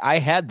 Like I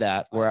had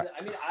that where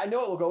I mean, I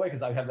know it will go away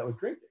because I have that with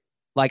drinking.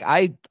 Like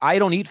I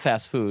don't eat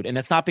fast food, and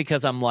it's not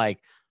because I'm like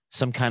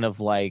some kind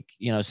of like,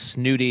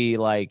 snooty,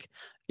 like,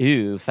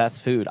 ew,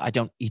 fast food. I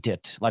don't eat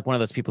it. Like one of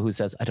those people who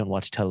says, I don't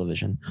watch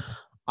television.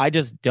 I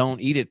just don't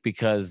eat it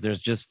because there's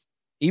just,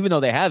 even though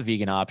they have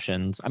vegan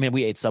options. I mean,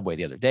 we ate Subway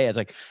the other day. It's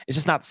like, it's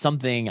just not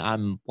something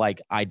I'm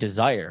like, I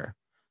desire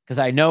because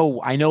I know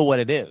what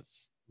it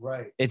is.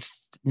 Right.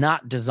 It's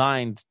not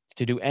designed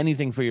to do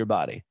anything for your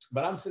body.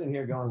 But I'm sitting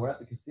here going, we're at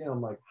the casino.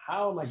 I'm like,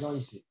 how am I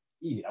going to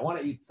eat? I want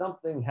to eat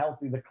something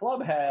healthy. The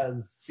club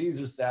has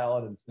Caesar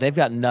salad and stuff. They've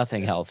got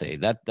nothing healthy.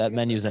 That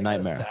menu's a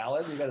nightmare.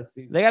 Salad. You got a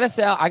Caesar. They got a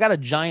salad. I got a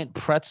giant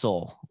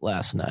pretzel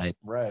last night.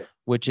 Right.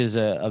 Which is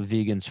a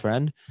vegan's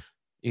friend.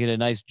 You get a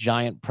nice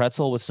giant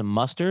pretzel with some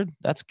mustard.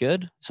 That's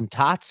good. Some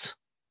tots.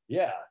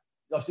 Yeah.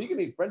 Oh, so you can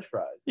eat French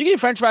fries. You can eat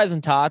French fries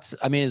and tots.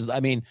 I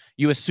mean,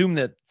 you assume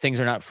that things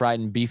are not fried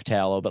in beef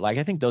tallow, but like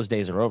I think those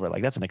days are over.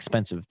 Like that's an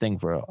expensive thing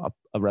for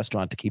a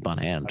restaurant to keep on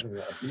hand. I mean,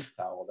 a beef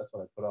towel. That's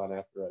what I put on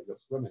after I go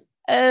swimming.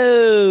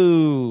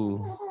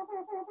 Oh.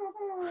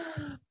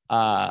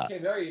 Okay,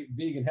 very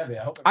vegan heavy.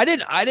 I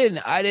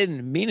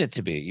didn't mean it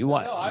to be. You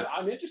want? No,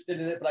 I'm interested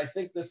in it, but I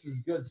think this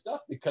is good stuff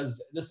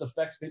because this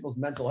affects people's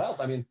mental health.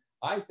 I mean,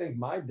 I think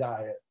my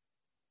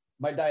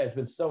diet's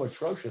been so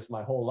atrocious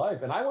my whole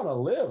life, and I want to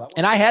live.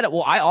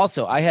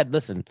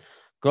 Listen,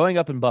 growing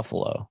up in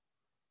Buffalo,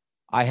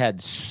 I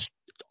had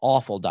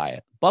awful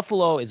diet.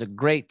 Buffalo is a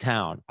great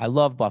town. I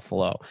love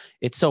Buffalo.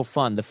 It's so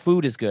fun. The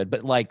food is good,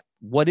 but like,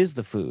 what is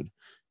the food?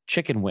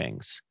 Chicken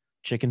wings,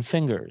 chicken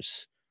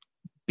fingers,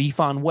 beef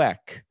on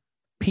weck,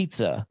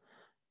 pizza.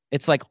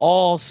 It's like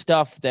all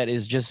stuff that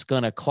is just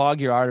going to clog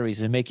your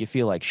arteries and make you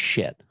feel like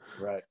shit.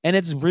 Right. And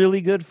it's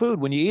really good food.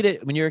 When you eat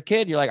it, when you're a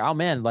kid, you're like, oh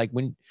man, like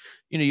when,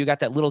 you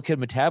got that little kid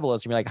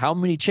metabolism, you're like, how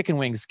many chicken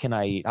wings can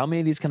I eat? How many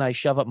of these can I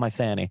shove up my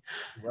fanny?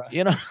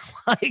 Right.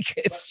 Like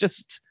it's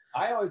just.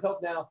 I always hope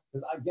now,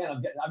 because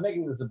again, I'm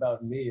making this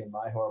about me and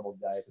my horrible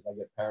diet because I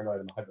get paranoid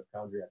and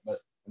hypochondriac. But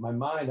in my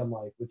mind, I'm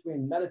like,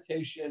 between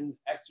meditation,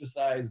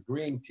 exercise,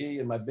 green tea,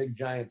 and my big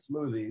giant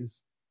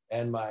smoothies,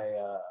 and my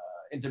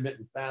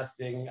intermittent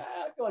fasting,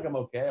 I feel like I'm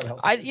okay.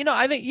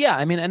 I think, yeah.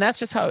 I mean, and that's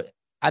just how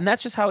And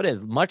that's just how it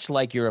is. Much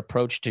like your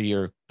approach to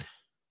your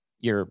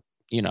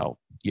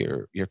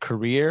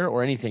career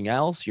or anything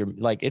else, you're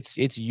like,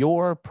 it's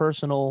your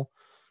personal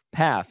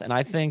path. And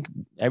I think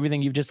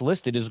everything you've just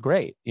listed is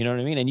great. You know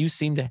what I mean? And you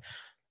seem to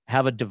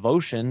have a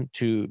devotion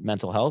to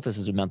mental health. This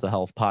is a mental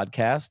health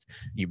podcast.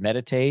 You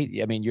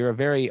meditate. I mean, you're a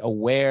very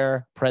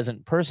aware,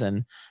 present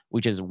person,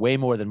 which is way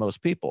more than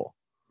most people.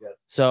 Yes.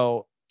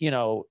 So,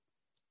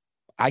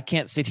 I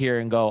can't sit here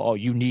and go, oh,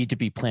 you need to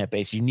be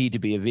plant-based. You need to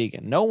be a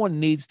vegan. No one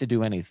needs to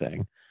do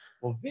anything.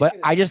 Well, but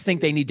I just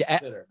think they need to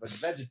consider, but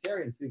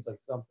vegetarian seems like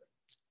something.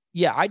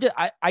 Yeah,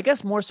 I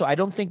guess more so. I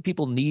don't think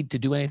people need to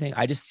do anything.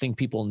 I just think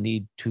people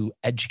need to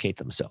educate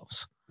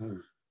themselves.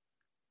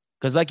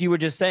 Because like you were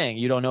just saying,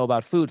 you don't know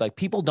about food. Like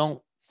people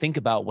don't think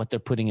about what they're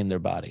putting in their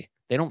body.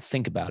 They don't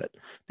think about it.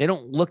 They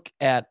don't look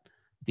at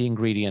the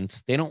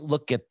ingredients. They don't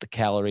look at the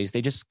calories.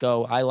 They just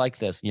go, I like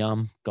this.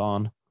 Yum,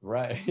 gone.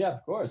 Right. Yeah,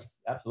 of course.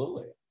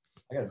 Absolutely.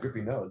 I got a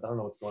drippy nose. I don't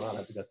know what's going on.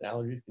 I think that's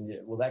allergies.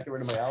 Will that get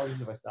rid of my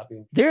allergies if I stop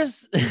eating?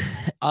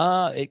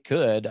 It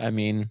could. I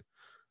mean,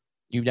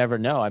 you never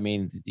know. I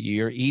mean,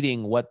 you're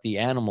eating what the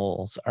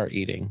animals are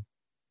eating.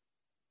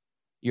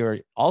 You're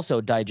also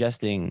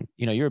digesting,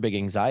 you're a big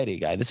anxiety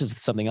guy. This is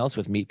something else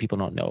with meat people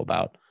don't know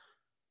about.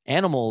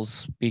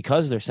 Animals,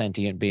 because they're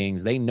sentient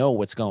beings, they know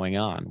what's going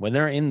on. When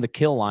they're in the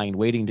kill line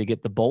waiting to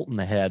get the bolt in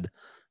the head,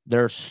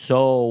 they're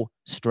so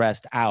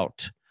stressed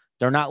out.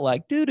 They're not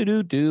like,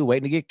 waiting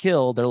to get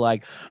killed. They're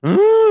like,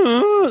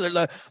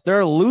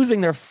 they're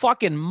losing their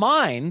fucking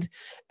mind.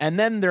 And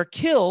then they're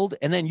killed.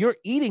 And then you're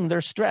eating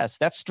their stress.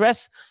 That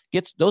stress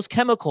those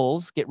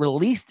chemicals get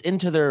released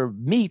into their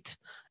meat.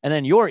 And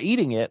then you're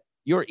eating it.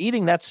 You're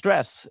eating that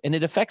stress and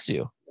it affects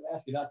you. I'm going to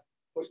ask you not to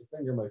put your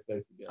finger in my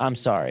face again. I'm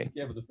sorry.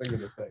 Yeah, with the finger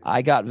in the face.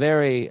 I got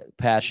very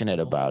passionate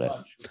about it.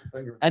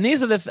 And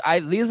these are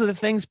the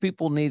things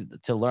people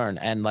need to learn.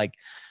 And like,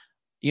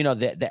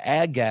 the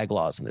ag gag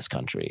laws in this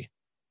country.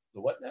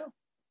 The what now?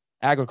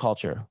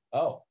 Agriculture.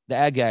 Oh. The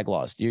ag gag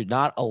laws. You're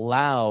not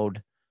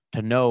allowed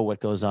to know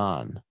what goes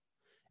on.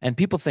 And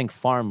people think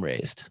farm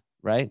raised,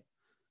 right?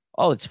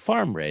 Oh, it's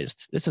farm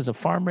raised. This is a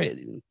farm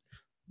raised.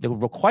 The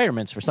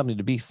requirements for something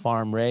to be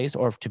farm raised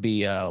or to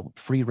be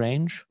free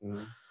range.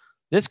 Mm-hmm.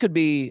 This could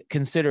be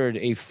considered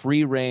a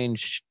free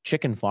range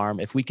chicken farm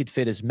if we could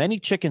fit as many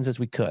chickens as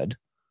we could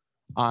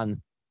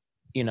on,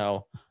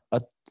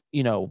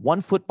 a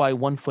 1 foot by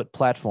 1 foot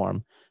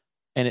platform.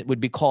 And it would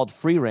be called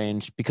free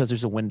range because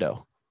there's a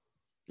window.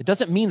 It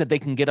doesn't mean that they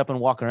can get up and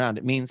walk around.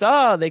 It means,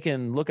 they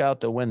can look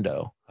out the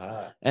window.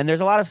 And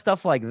there's a lot of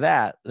stuff like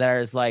that.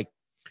 There's like,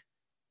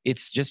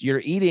 it's just,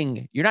 you're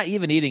not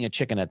even eating a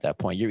chicken at that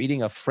point. You're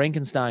eating a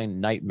Frankenstein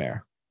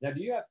nightmare. Now,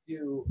 do you have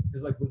to,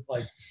 because like with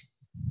like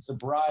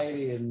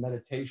sobriety and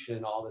meditation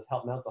and all this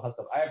mental health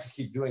stuff, I have to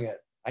keep doing it.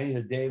 I need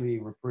a daily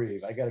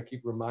reprieve. I got to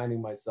keep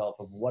reminding myself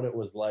of what it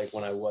was like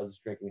when I was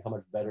drinking, how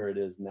much better it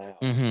is now,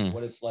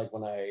 what it's like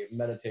when I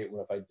meditate,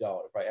 if I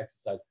don't, if I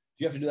exercise.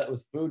 Do you have to do that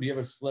with food? Do you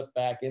ever slip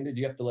back into? Do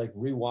you have to like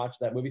rewatch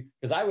that movie?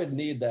 Because I would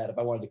need that if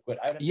I wanted to quit.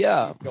 I'd have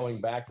to keep going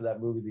back to that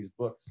movie, these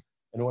books,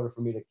 in order for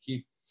me to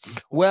keep.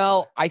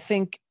 Well, I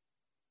think,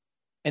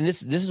 and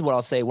this is what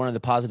I'll say. One of the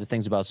positive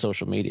things about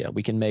social media,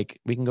 we can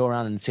go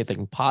around and say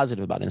something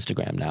positive about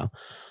Instagram now.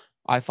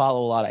 I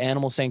follow a lot of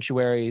animal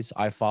sanctuaries.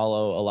 I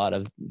follow a lot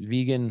of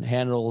vegan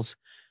handles.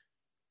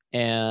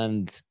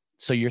 And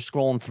so you're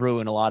scrolling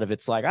through and a lot of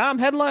it's like, I'm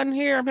headlining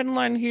here.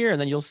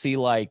 And then you'll see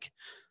like,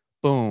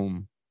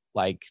 boom,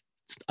 like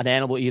an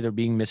animal either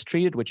being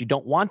mistreated, which you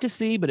don't want to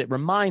see, but it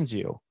reminds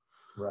you.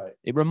 Right.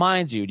 It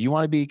reminds you, do you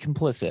want to be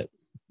complicit?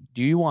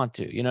 Do you want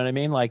to? You know what I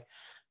mean? Like,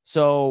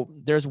 so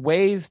there's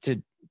ways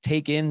to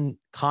take in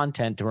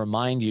content to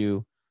remind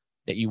you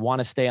that you want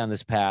to stay on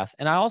this path.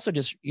 And I also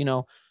just,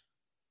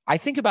 I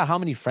think about how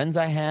many friends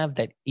I have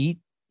that eat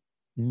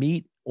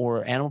meat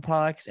or animal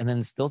products, and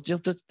then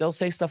they'll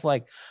say stuff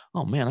like,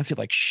 "Oh man, I feel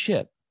like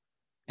shit,"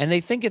 and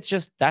they think it's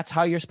just that's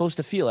how you're supposed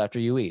to feel after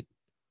you eat.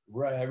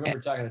 Right. I remember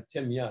talking to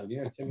Tim Young. Do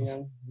you know Tim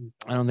Young?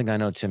 I don't think I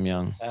know Tim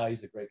Young. Oh,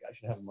 he's a great guy. I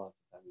should have him on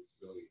sometime. He's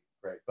really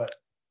great. But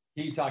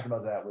he talked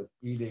about that with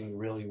eating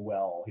really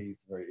well.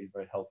 He's a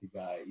very healthy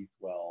guy, eats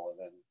well, and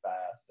then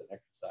fasts and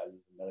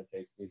exercises and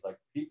meditates. And he's like,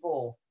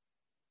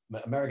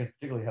 Americans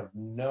particularly have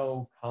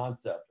no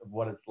concept of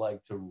what it's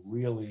like to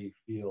really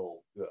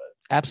feel good.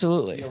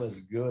 Absolutely. Feel as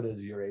good as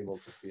you're able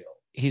to feel.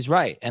 He's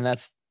right. And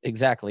that's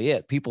exactly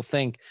it. People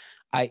think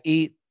I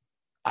eat,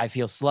 I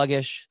feel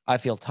sluggish, I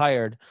feel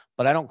tired,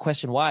 but I don't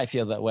question why I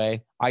feel that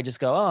way. I just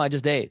go, I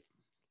just ate.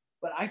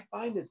 But I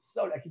find it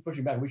I keep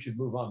pushing back. We should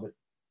move on. But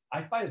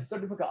I find it so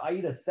difficult. I'll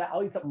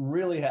eat something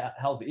really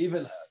healthy,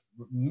 even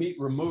meat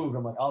removed.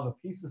 I'm like, I'll have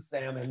a piece of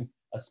salmon,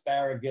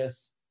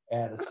 asparagus,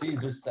 and a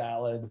Caesar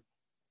salad.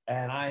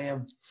 And I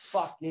am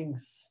fucking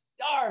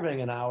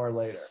starving an hour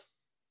later.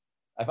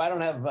 If I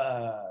don't have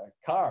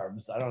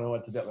carbs, I don't know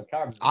what to do with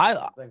carbs.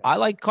 I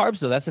like carbs,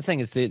 though. That's the thing.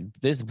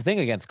 The thing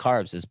against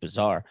carbs is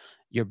bizarre.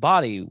 Your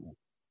body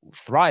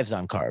thrives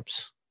on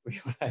carbs.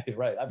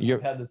 Right.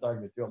 I've had this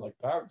argument too. I'm like,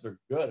 carbs are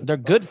good. They're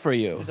good for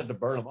you. You just have to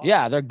burn them up.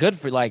 Yeah, they're good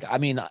for, like, I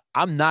mean,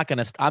 I'm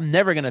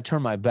never gonna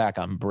turn my back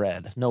on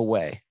bread. No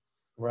way.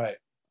 Right.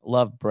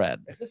 Love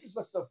bread. This is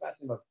what's so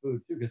fascinating about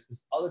food too, because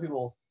other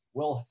people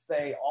will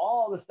say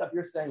all the stuff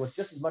you're saying with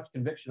just as much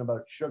conviction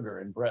about sugar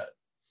and bread.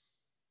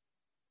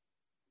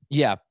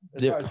 Yeah.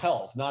 As far as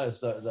health, not as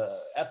the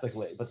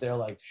ethically, but they're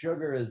like,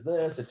 sugar is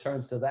this, it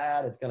turns to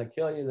that, it's going to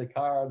kill you, the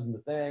carbs and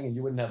the thing, and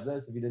you wouldn't have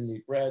this if you didn't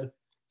eat bread.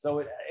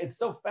 So it's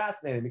so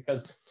fascinating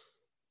because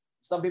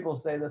some people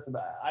say this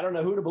about, I don't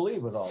know who to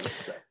believe with all this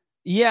stuff.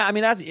 Yeah, I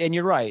mean, and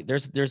you're right.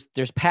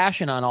 There's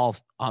passion on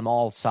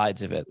all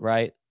sides of it,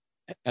 right?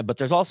 But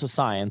there's also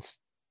science.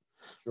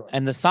 Sure.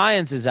 And the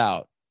science is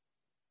out.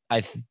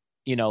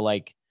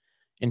 Like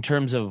in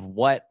terms of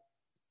what,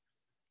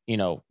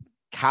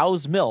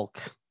 cow's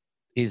milk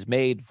is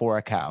made for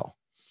a cow.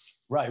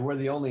 Right. We're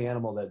the only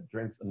animal that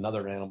drinks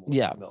another animal's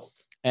milk.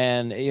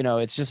 And,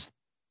 it's just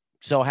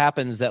so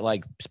happens that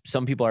like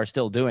some people are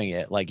still doing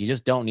it. Like you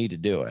just don't need to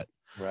do it.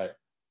 Right.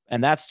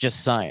 And that's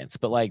just science.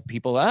 But like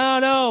people, oh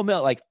no,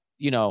 milk. Like,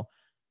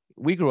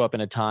 we grew up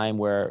in a time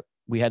where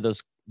we had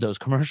those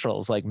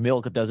commercials, like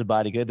milk does a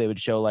body good. They would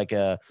show like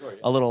a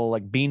little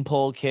like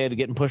beanpole kid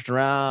getting pushed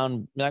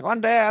around. Like,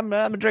 one day I'm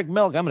gonna drink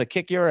milk. I'm gonna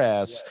kick your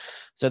ass. Yeah.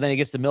 So then he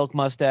gets the milk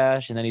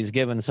mustache, and then he's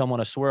giving someone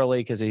a swirly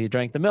because he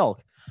drank the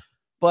milk.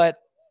 But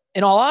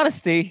in all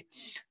honesty,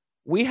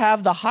 we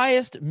have the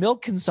highest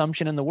milk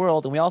consumption in the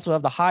world, and we also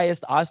have the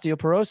highest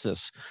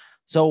osteoporosis.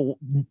 So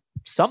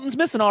something's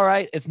missing. All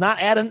right, it's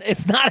not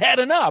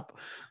adding up.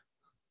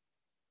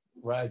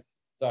 Right.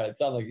 Sorry, it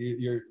sounded like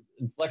your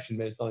inflection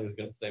made it sound like I was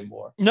going to say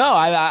more. No,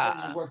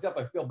 I worked up.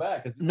 I feel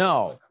bad because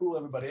no, cool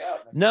everybody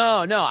out.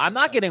 No, I'm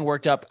not getting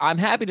worked up. I'm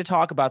happy to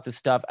talk about this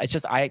stuff. It's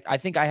just I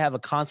think I have a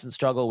constant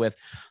struggle with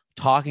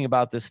talking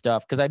about this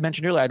stuff because I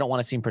mentioned earlier I don't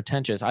want to seem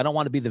pretentious. I don't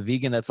want to be the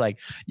vegan that's like,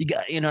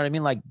 you know what I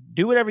mean? Like,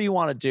 do whatever you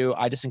want to do.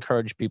 I just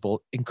encourage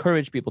people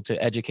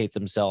to educate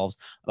themselves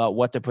about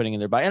what they're putting in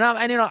their body. And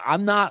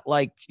I'm not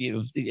like,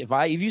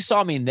 if you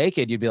saw me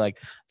naked, you'd be like,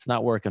 it's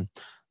not working.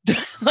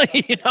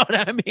 Like, you know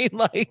what I mean?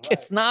 Like, right.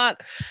 It's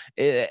not,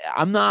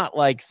 I'm not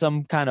like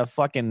some kind of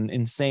fucking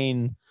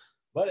insane.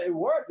 But it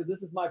worked.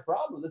 This is my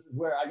problem. This is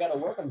where I got to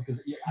work on, because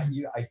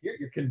I hear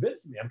you're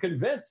convinced me. I'm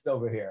convinced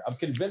over here. I'm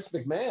convinced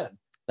McMahon.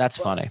 That's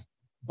funny.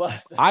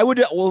 But I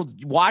would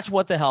watch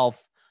What the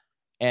Health.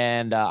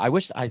 And I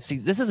wish I see,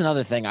 this is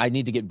another thing I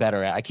need to get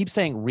better at. I keep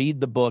saying, read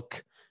the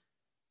book,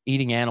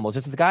 Eating Animals.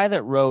 It's the guy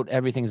that wrote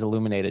Everything's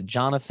Illuminated,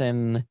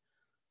 Jonathan.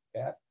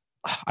 Yeah.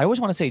 I always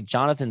want to say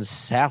Jonathan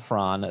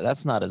Safran.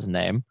 That's not his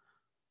name.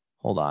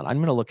 Hold on. I'm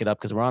going to look it up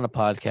because we're on a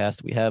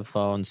podcast. We have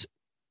phones.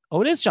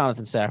 Oh, it is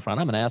Jonathan Safran.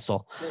 I'm an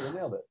asshole. Yeah, you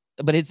nailed it.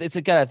 But he's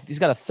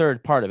got a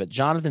third part of it.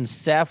 Jonathan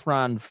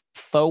Safran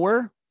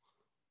Foer.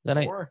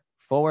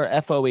 Foer,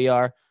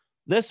 F-O-E-R.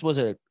 This was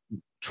a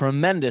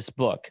tremendous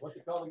book. What's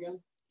it called again?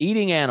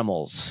 Eating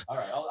Animals. All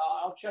right.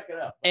 I'll check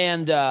it out.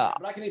 And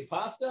but I can eat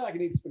pasta. I can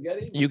eat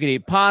spaghetti. You can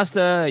eat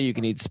pasta. You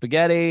can eat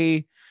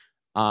spaghetti.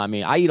 I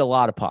mean, I eat a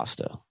lot of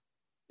pasta.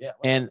 Yeah.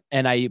 And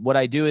what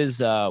I do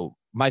is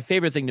my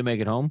favorite thing to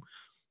make at home,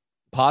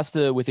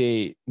 pasta with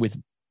the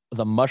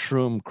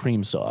mushroom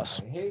cream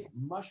sauce. I hate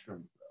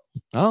mushrooms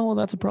though. Oh, well,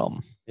 that's a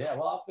problem. Yeah,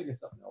 well, I'll figure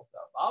something else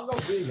out. I'll go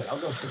vegan.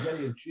 I'll go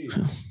spaghetti and cheese.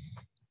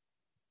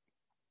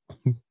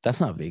 That's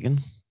not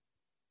vegan.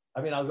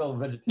 I mean, I'll go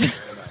vegetarian.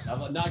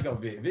 I'll not go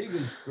vegan.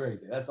 Vegan's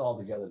crazy. That's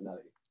altogether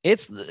nutty.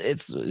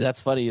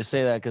 That's funny you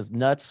say that because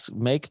nuts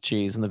make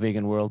cheese in the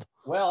vegan world.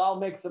 Well, I'll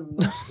make some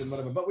nuts and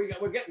whatever, but we're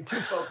getting too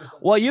focused on.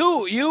 Well,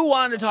 you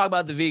wanted to talk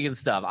about the vegan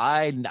stuff.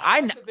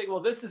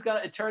 This is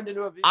it turned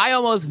into a vegan. I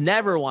almost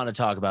never want to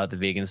talk about the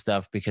vegan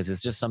stuff because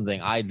it's just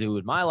something I do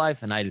in my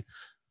life, and I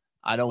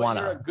don't want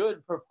to. You're a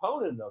good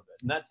proponent of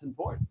it, and that's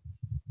important.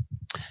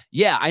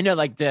 Yeah, I know.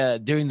 Like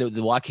during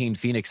the Joaquin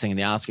Phoenix thing in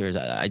the Oscars,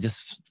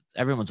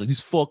 everyone's like,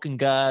 this fucking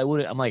guy.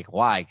 I'm like,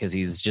 why? Because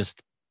he's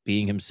just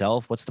being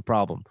himself. What's the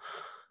problem?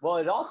 Well,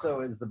 it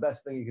also is the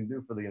best thing you can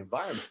do for the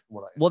environment.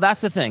 Well,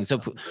 that's the thing. So,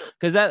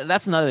 because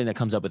that's another thing that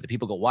comes up with it.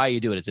 People go, why are you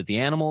doing it? Is it the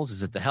animals?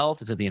 Is it the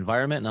health? Is it the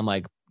environment? And I'm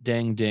like,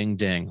 ding, ding,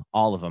 ding.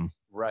 All of them.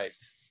 Right.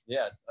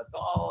 Yeah. It's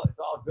all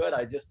good.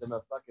 I just am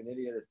a fucking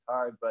idiot. It's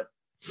hard, but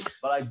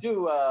I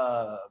do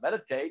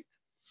meditate.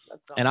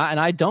 And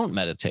I don't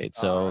meditate.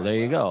 So right, there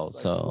you go.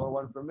 So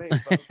one for me.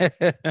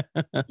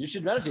 You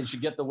should meditate. You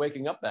should get the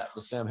Waking Up app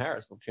with Sam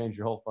Harris. It'll change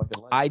your whole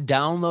fucking life. I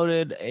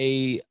downloaded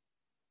a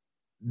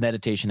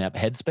meditation app,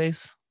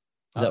 Headspace.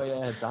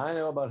 Yeah, I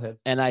know about Headspace.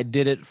 And I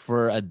did it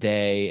for a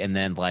day, and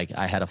then like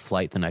I had a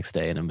flight the next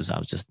day, and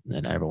I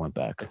never went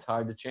back. It's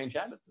hard to change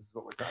habits. This is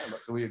what we're talking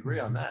about. So we agree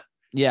on that.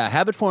 Yeah,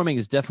 habit forming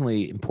is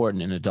definitely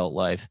important in adult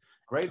life.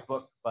 Great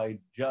book by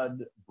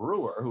Judd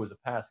Brewer, who was a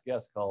past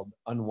guest, called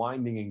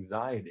Unwinding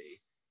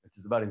Anxiety.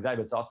 It's about anxiety,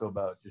 but it's also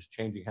about just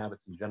changing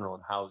habits in general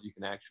and how you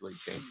can actually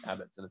change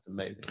habits. And it's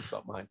amazing. It's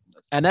about mindfulness.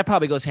 And that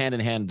probably goes hand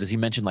in hand. Does he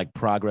mention like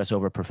progress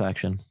over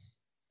perfection?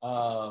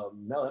 No,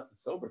 that's a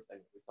sober thing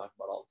that we talk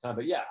about all the time.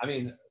 But yeah, I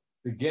mean,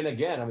 begin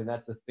again. I mean,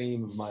 that's a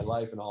theme of my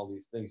life and all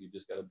these things. You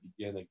just got to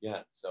begin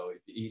again. So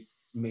if you eat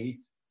meat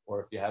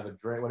or if you have a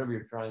drink, whatever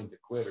you're trying to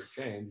quit or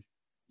change,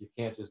 you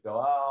can't just go,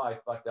 oh, I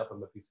fucked up,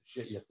 I'm a piece of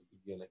shit. You have to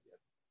begin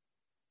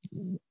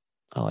again.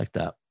 I like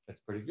that. That's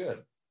pretty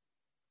good.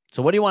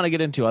 So what do you want to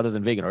get into other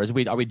than vegan, or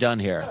are we done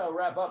here? I'll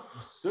wrap up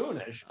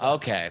soonish.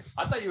 Okay.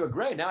 I thought you were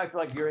great. Now I feel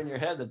like you're in your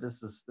head that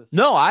this is.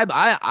 No,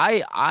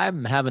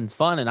 I'm having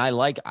fun, and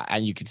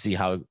and you can see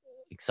how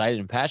excited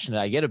and passionate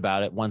I get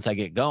about it once I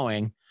get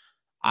going.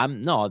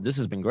 This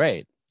has been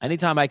great.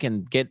 Anytime I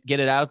can get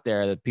it out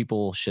there that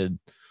people should,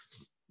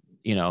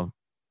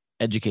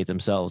 educate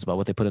themselves about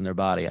what they put in their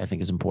body, I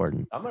think is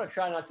important. I'm going to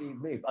try not to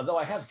eat meat, although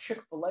I have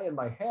Chick-fil-A in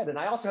my head, and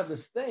I also have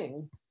this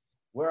thing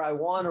where I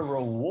want a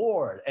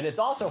reward. And it's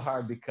also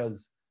hard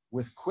because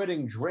with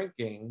quitting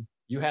drinking,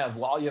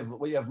 what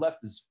you have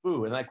left is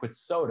food. And I quit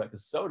soda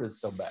because soda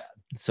is so bad.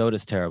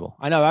 Soda's terrible.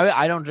 I know.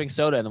 I don't drink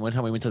soda. And the one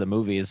time we went to the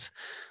movies,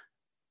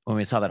 when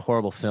we saw that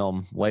horrible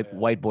film,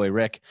 White Boy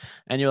Rick,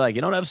 and you're like,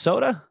 you don't have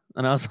soda?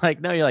 And I was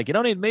like, no. You're like, you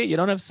don't need meat. You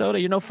don't have soda.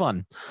 You're no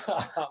fun.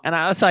 And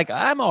I was like,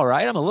 I'm all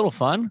right. I'm a little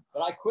fun.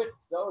 But I quit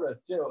soda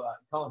too.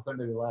 Colin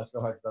couldn't even laugh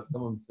so hard.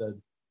 Someone said,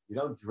 you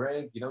don't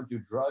drink. You don't do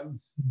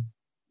drugs.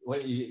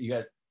 What you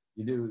got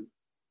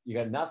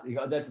nothing.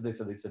 That's what they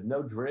said. They said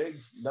no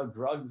drugs,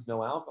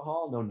 no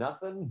alcohol, no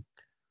nothing.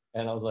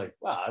 And I was like,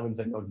 wow, I wouldn't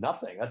say no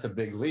nothing. That's a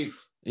big leap.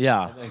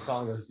 Yeah. And then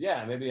Colin goes,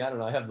 yeah, maybe, I don't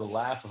know. I have the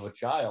laugh of a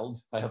child.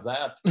 I have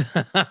that.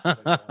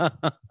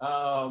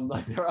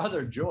 Like there are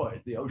other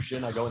joys. The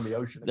ocean. I go in the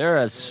ocean. There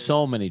are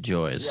so many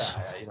joys.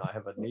 Yeah. I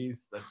have a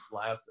niece that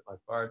laughs at my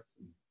farts.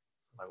 And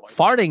my wife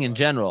farting in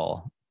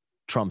general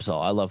trumps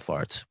all. I love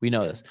farts. We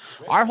know this.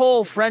 Our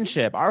whole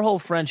friendship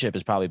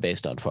is probably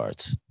based on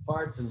farts.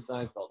 Farts and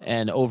Seinfeld.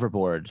 And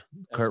Overboard.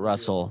 Kurt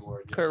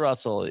Russell. Yeah. Kurt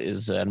Russell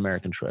is an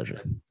American treasure.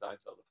 And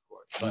Seinfeld, of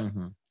course. But,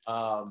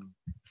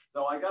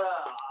 so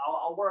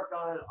I'll work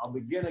on it. I'll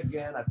begin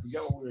again. I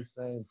forget what we were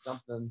saying.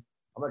 Something.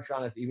 I'm going to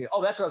try not to eat.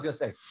 Oh, that's what I was going to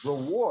say.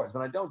 Rewards.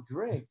 When I don't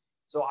drink.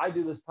 So I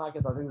do this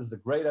podcast. I think this is a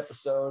great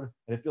episode.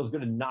 And it feels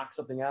good to knock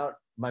something out.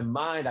 My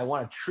mind, I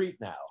want a treat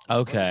now.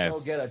 Okay. I'll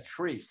get a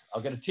treat.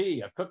 I'll get a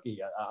tea, a cookie.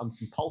 I'm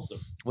compulsive.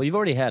 Well, you've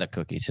already had a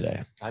cookie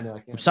today. I know.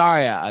 I'm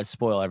sorry I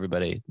spoil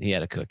everybody. He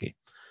had a cookie.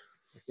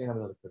 I can't have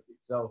another cookie.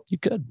 So you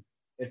could.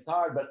 It's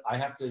hard, but I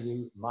have to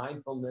do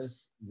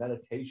mindfulness,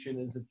 meditation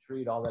is a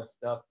treat, all that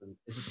stuff. And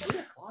is it 3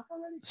 o'clock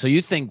already? So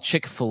you think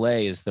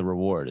Chick-fil-A is the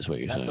reward, is what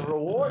you're saying? That's a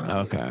reward.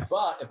 Okay.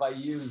 But if I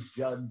use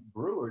Judd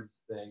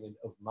Brewer's thing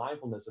of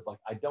mindfulness, of like,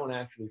 I don't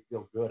actually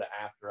feel good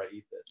after I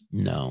eat this.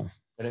 No.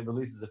 And it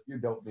releases a few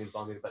dopamines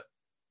on me, but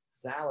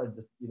salad,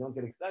 you don't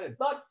get excited,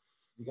 but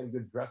you get a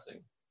good dressing.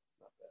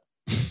 It's not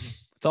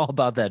bad. It's all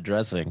about that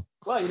dressing.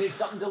 Well, you need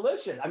something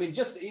delicious. I mean,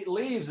 just eat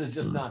leaves is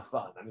just not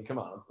fun. I mean, come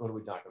on. What are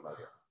we talking about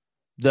here?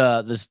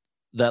 That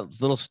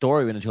little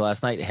story we went to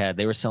last night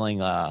they were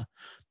selling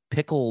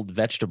pickled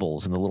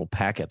vegetables in the little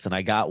packets, and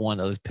I got one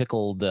of those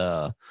pickled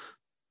I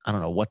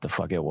don't know what the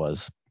fuck it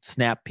was,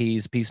 snap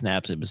peas, pea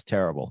snaps. It was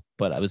terrible,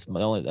 but that was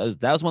one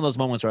of those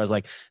moments where I was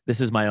like,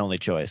 this is my only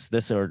choice,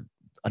 this or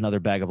another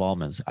bag of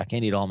almonds. I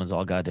can't eat almonds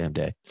all goddamn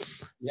day.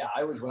 Yeah,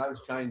 when I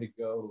was trying to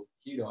go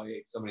keto, I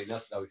ate so many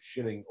nuts that I was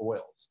shitting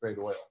oil, straight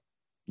oil.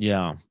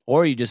 Yeah,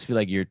 or you just feel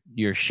like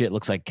your shit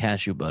looks like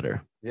cashew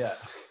butter. Yeah.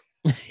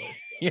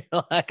 You're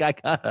like, I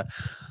got a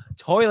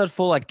toilet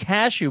full of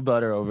cashew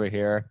butter over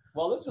here.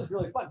 Well, this was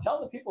really fun. Tell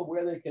the people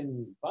where they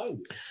can find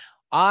you.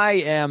 I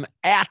am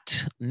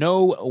at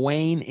No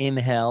Wayne in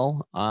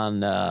Hell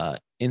on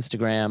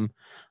Instagram,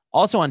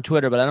 also on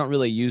Twitter, but I don't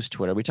really use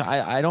Twitter.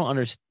 I don't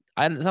understand.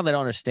 It's not that I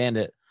don't understand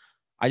it.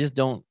 I just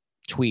don't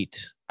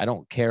tweet. I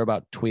don't care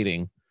about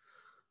tweeting.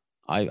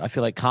 I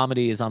feel like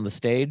comedy is on the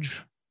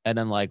stage. And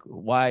then like,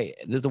 why?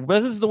 This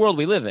is the world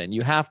we live in.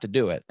 You have to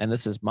do it. And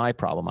this is my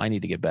problem. I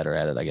need to get better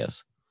at it, I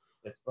guess.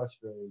 It's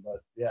frustrating,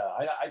 but yeah,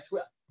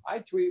 I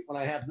tweet when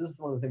I have. This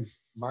is one of the things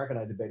Mark and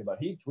I debate about.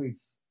 He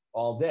tweets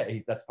all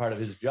day. That's part of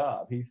his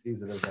job. He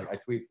sees it as like, I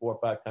tweet 4 or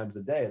 5 times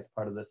a day. It's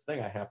part of this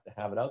thing. I have to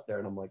have it out there.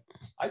 And I'm like,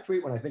 I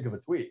tweet when I think of a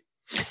tweet.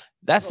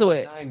 That's the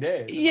way. 9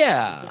 days.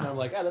 Yeah. And I'm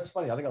like, that's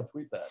funny. I think I'll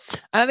tweet that.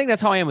 And I think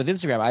that's how I am with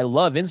Instagram. I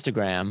love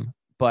Instagram,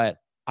 but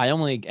I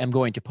only am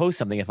going to post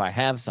something if I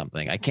have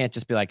something. I can't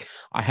just be like,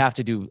 I have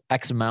to do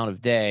X amount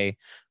of day,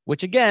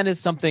 which again is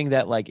something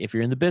that like, if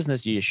you're in the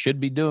business, you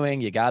should be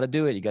doing. You got to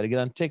do it. You got to get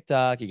on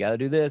TikTok. You got to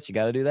do this. You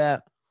got to do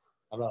that.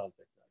 I'm not on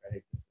TikTok. I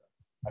hate TikTok.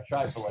 I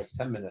tried for like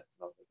 10 minutes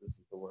and I was like, this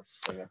is the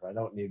worst thing ever. I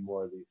don't need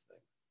more of these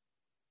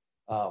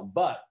things.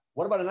 But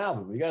what about an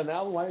album? You got an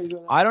album? Why are you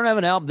doing that? I don't have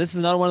an album. This is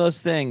another one of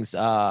those things.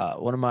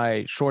 One of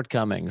my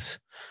shortcomings.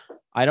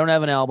 I don't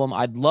have an album.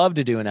 I'd love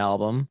to do an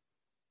album.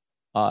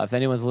 If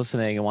anyone's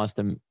listening and wants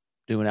to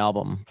do an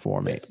album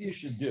for me. This you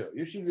should do.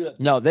 You should do that.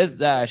 No,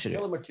 that I should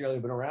do. Material,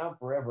 you've been around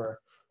forever.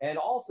 And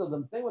also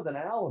the thing with an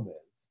album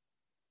is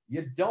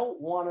you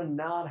don't want to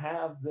not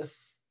have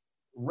this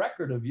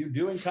record of you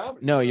doing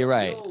comedy. No, you're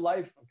right. Real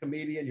life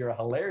comedian. You're a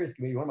hilarious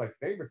comedian. One of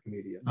my favorite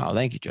comedians. Oh,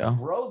 thank you, Joe.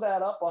 Throw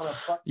that up on a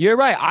fucking. You're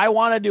right. I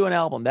want to do an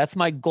album. That's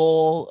my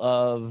goal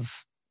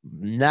of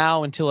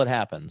now until it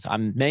happens.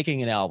 I'm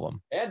making an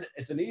album. And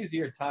it's an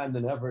easier time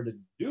than ever to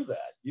do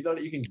that. You know,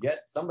 you can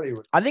get somebody.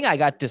 I think I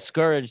got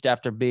discouraged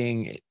after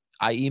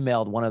I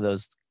emailed one of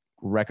those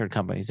record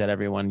companies that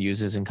everyone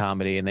uses in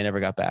comedy, and they never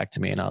got back to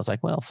me. And I was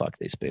like, well, fuck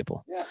these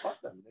people. Yeah, fuck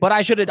them. But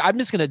I'm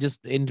just going to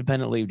just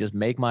independently just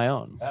make my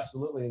own.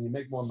 Absolutely. And you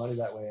make more money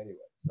that way anyway.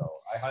 So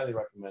I highly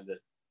recommend it.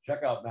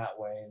 Check out Matt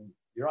Wayne.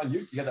 You're on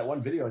YouTube. You got that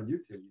one video on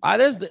YouTube.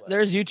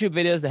 There's YouTube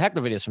videos, the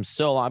Heckler videos from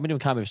so long. I've been doing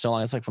comedy for so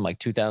long. It's like from like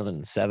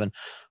 2007.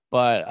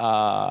 But,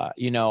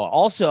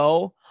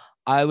 also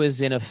I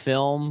was in a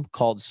film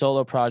called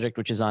Solo Project,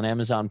 which is on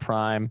Amazon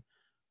Prime,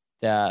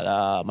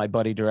 that my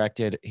buddy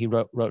directed. He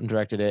wrote and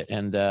directed it,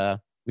 and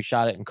we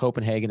shot it in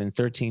Copenhagen in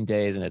 13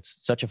 days, and it's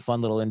such a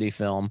fun little indie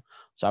film.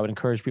 So I would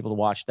encourage people to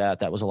watch that.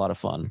 That was a lot of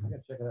fun. I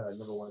gotta check it out. I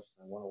never watched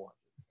it. I want to watch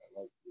it.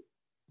 I like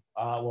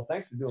it. Well,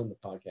 thanks for doing the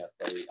podcast,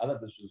 buddy. I thought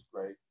this was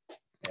great,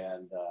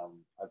 and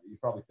you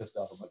probably pissed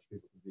off a bunch of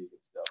people for vegan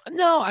stuff.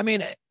 No, I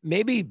mean,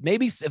 maybe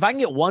if I can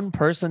get one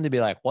person to be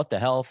like, "What the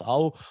health?"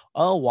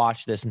 I'll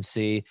watch this and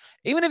see.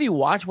 Even if you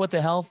watch What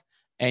the Health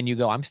and you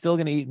go, "I'm still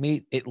gonna eat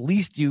meat," at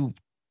least you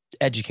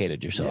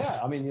educated yourself.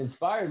 Yeah, I mean, you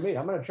inspired me.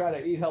 I'm going to try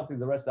to eat healthy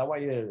the rest. I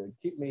want you to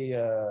keep me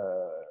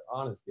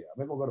honest here.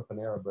 Maybe we'll go to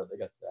Panera Bread. They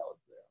got salads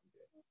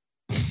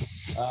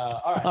there.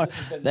 All right.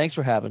 Thanks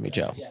for having me,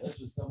 Joe. Yeah, this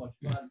was so much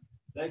fun.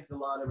 Thanks a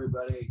lot,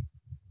 everybody.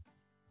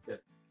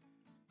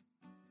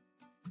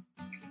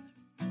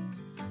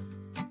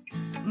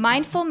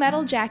 Mindful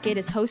Metal Jacket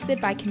is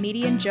hosted by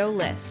comedian Joe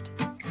List.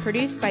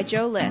 Produced by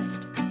Joe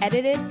List.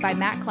 Edited by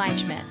Matt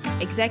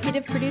Kleinschmidt.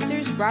 Executive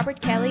producers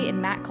Robert Kelly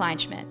and Matt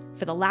Kleinschmidt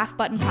for the Laugh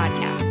Button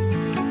Podcasts.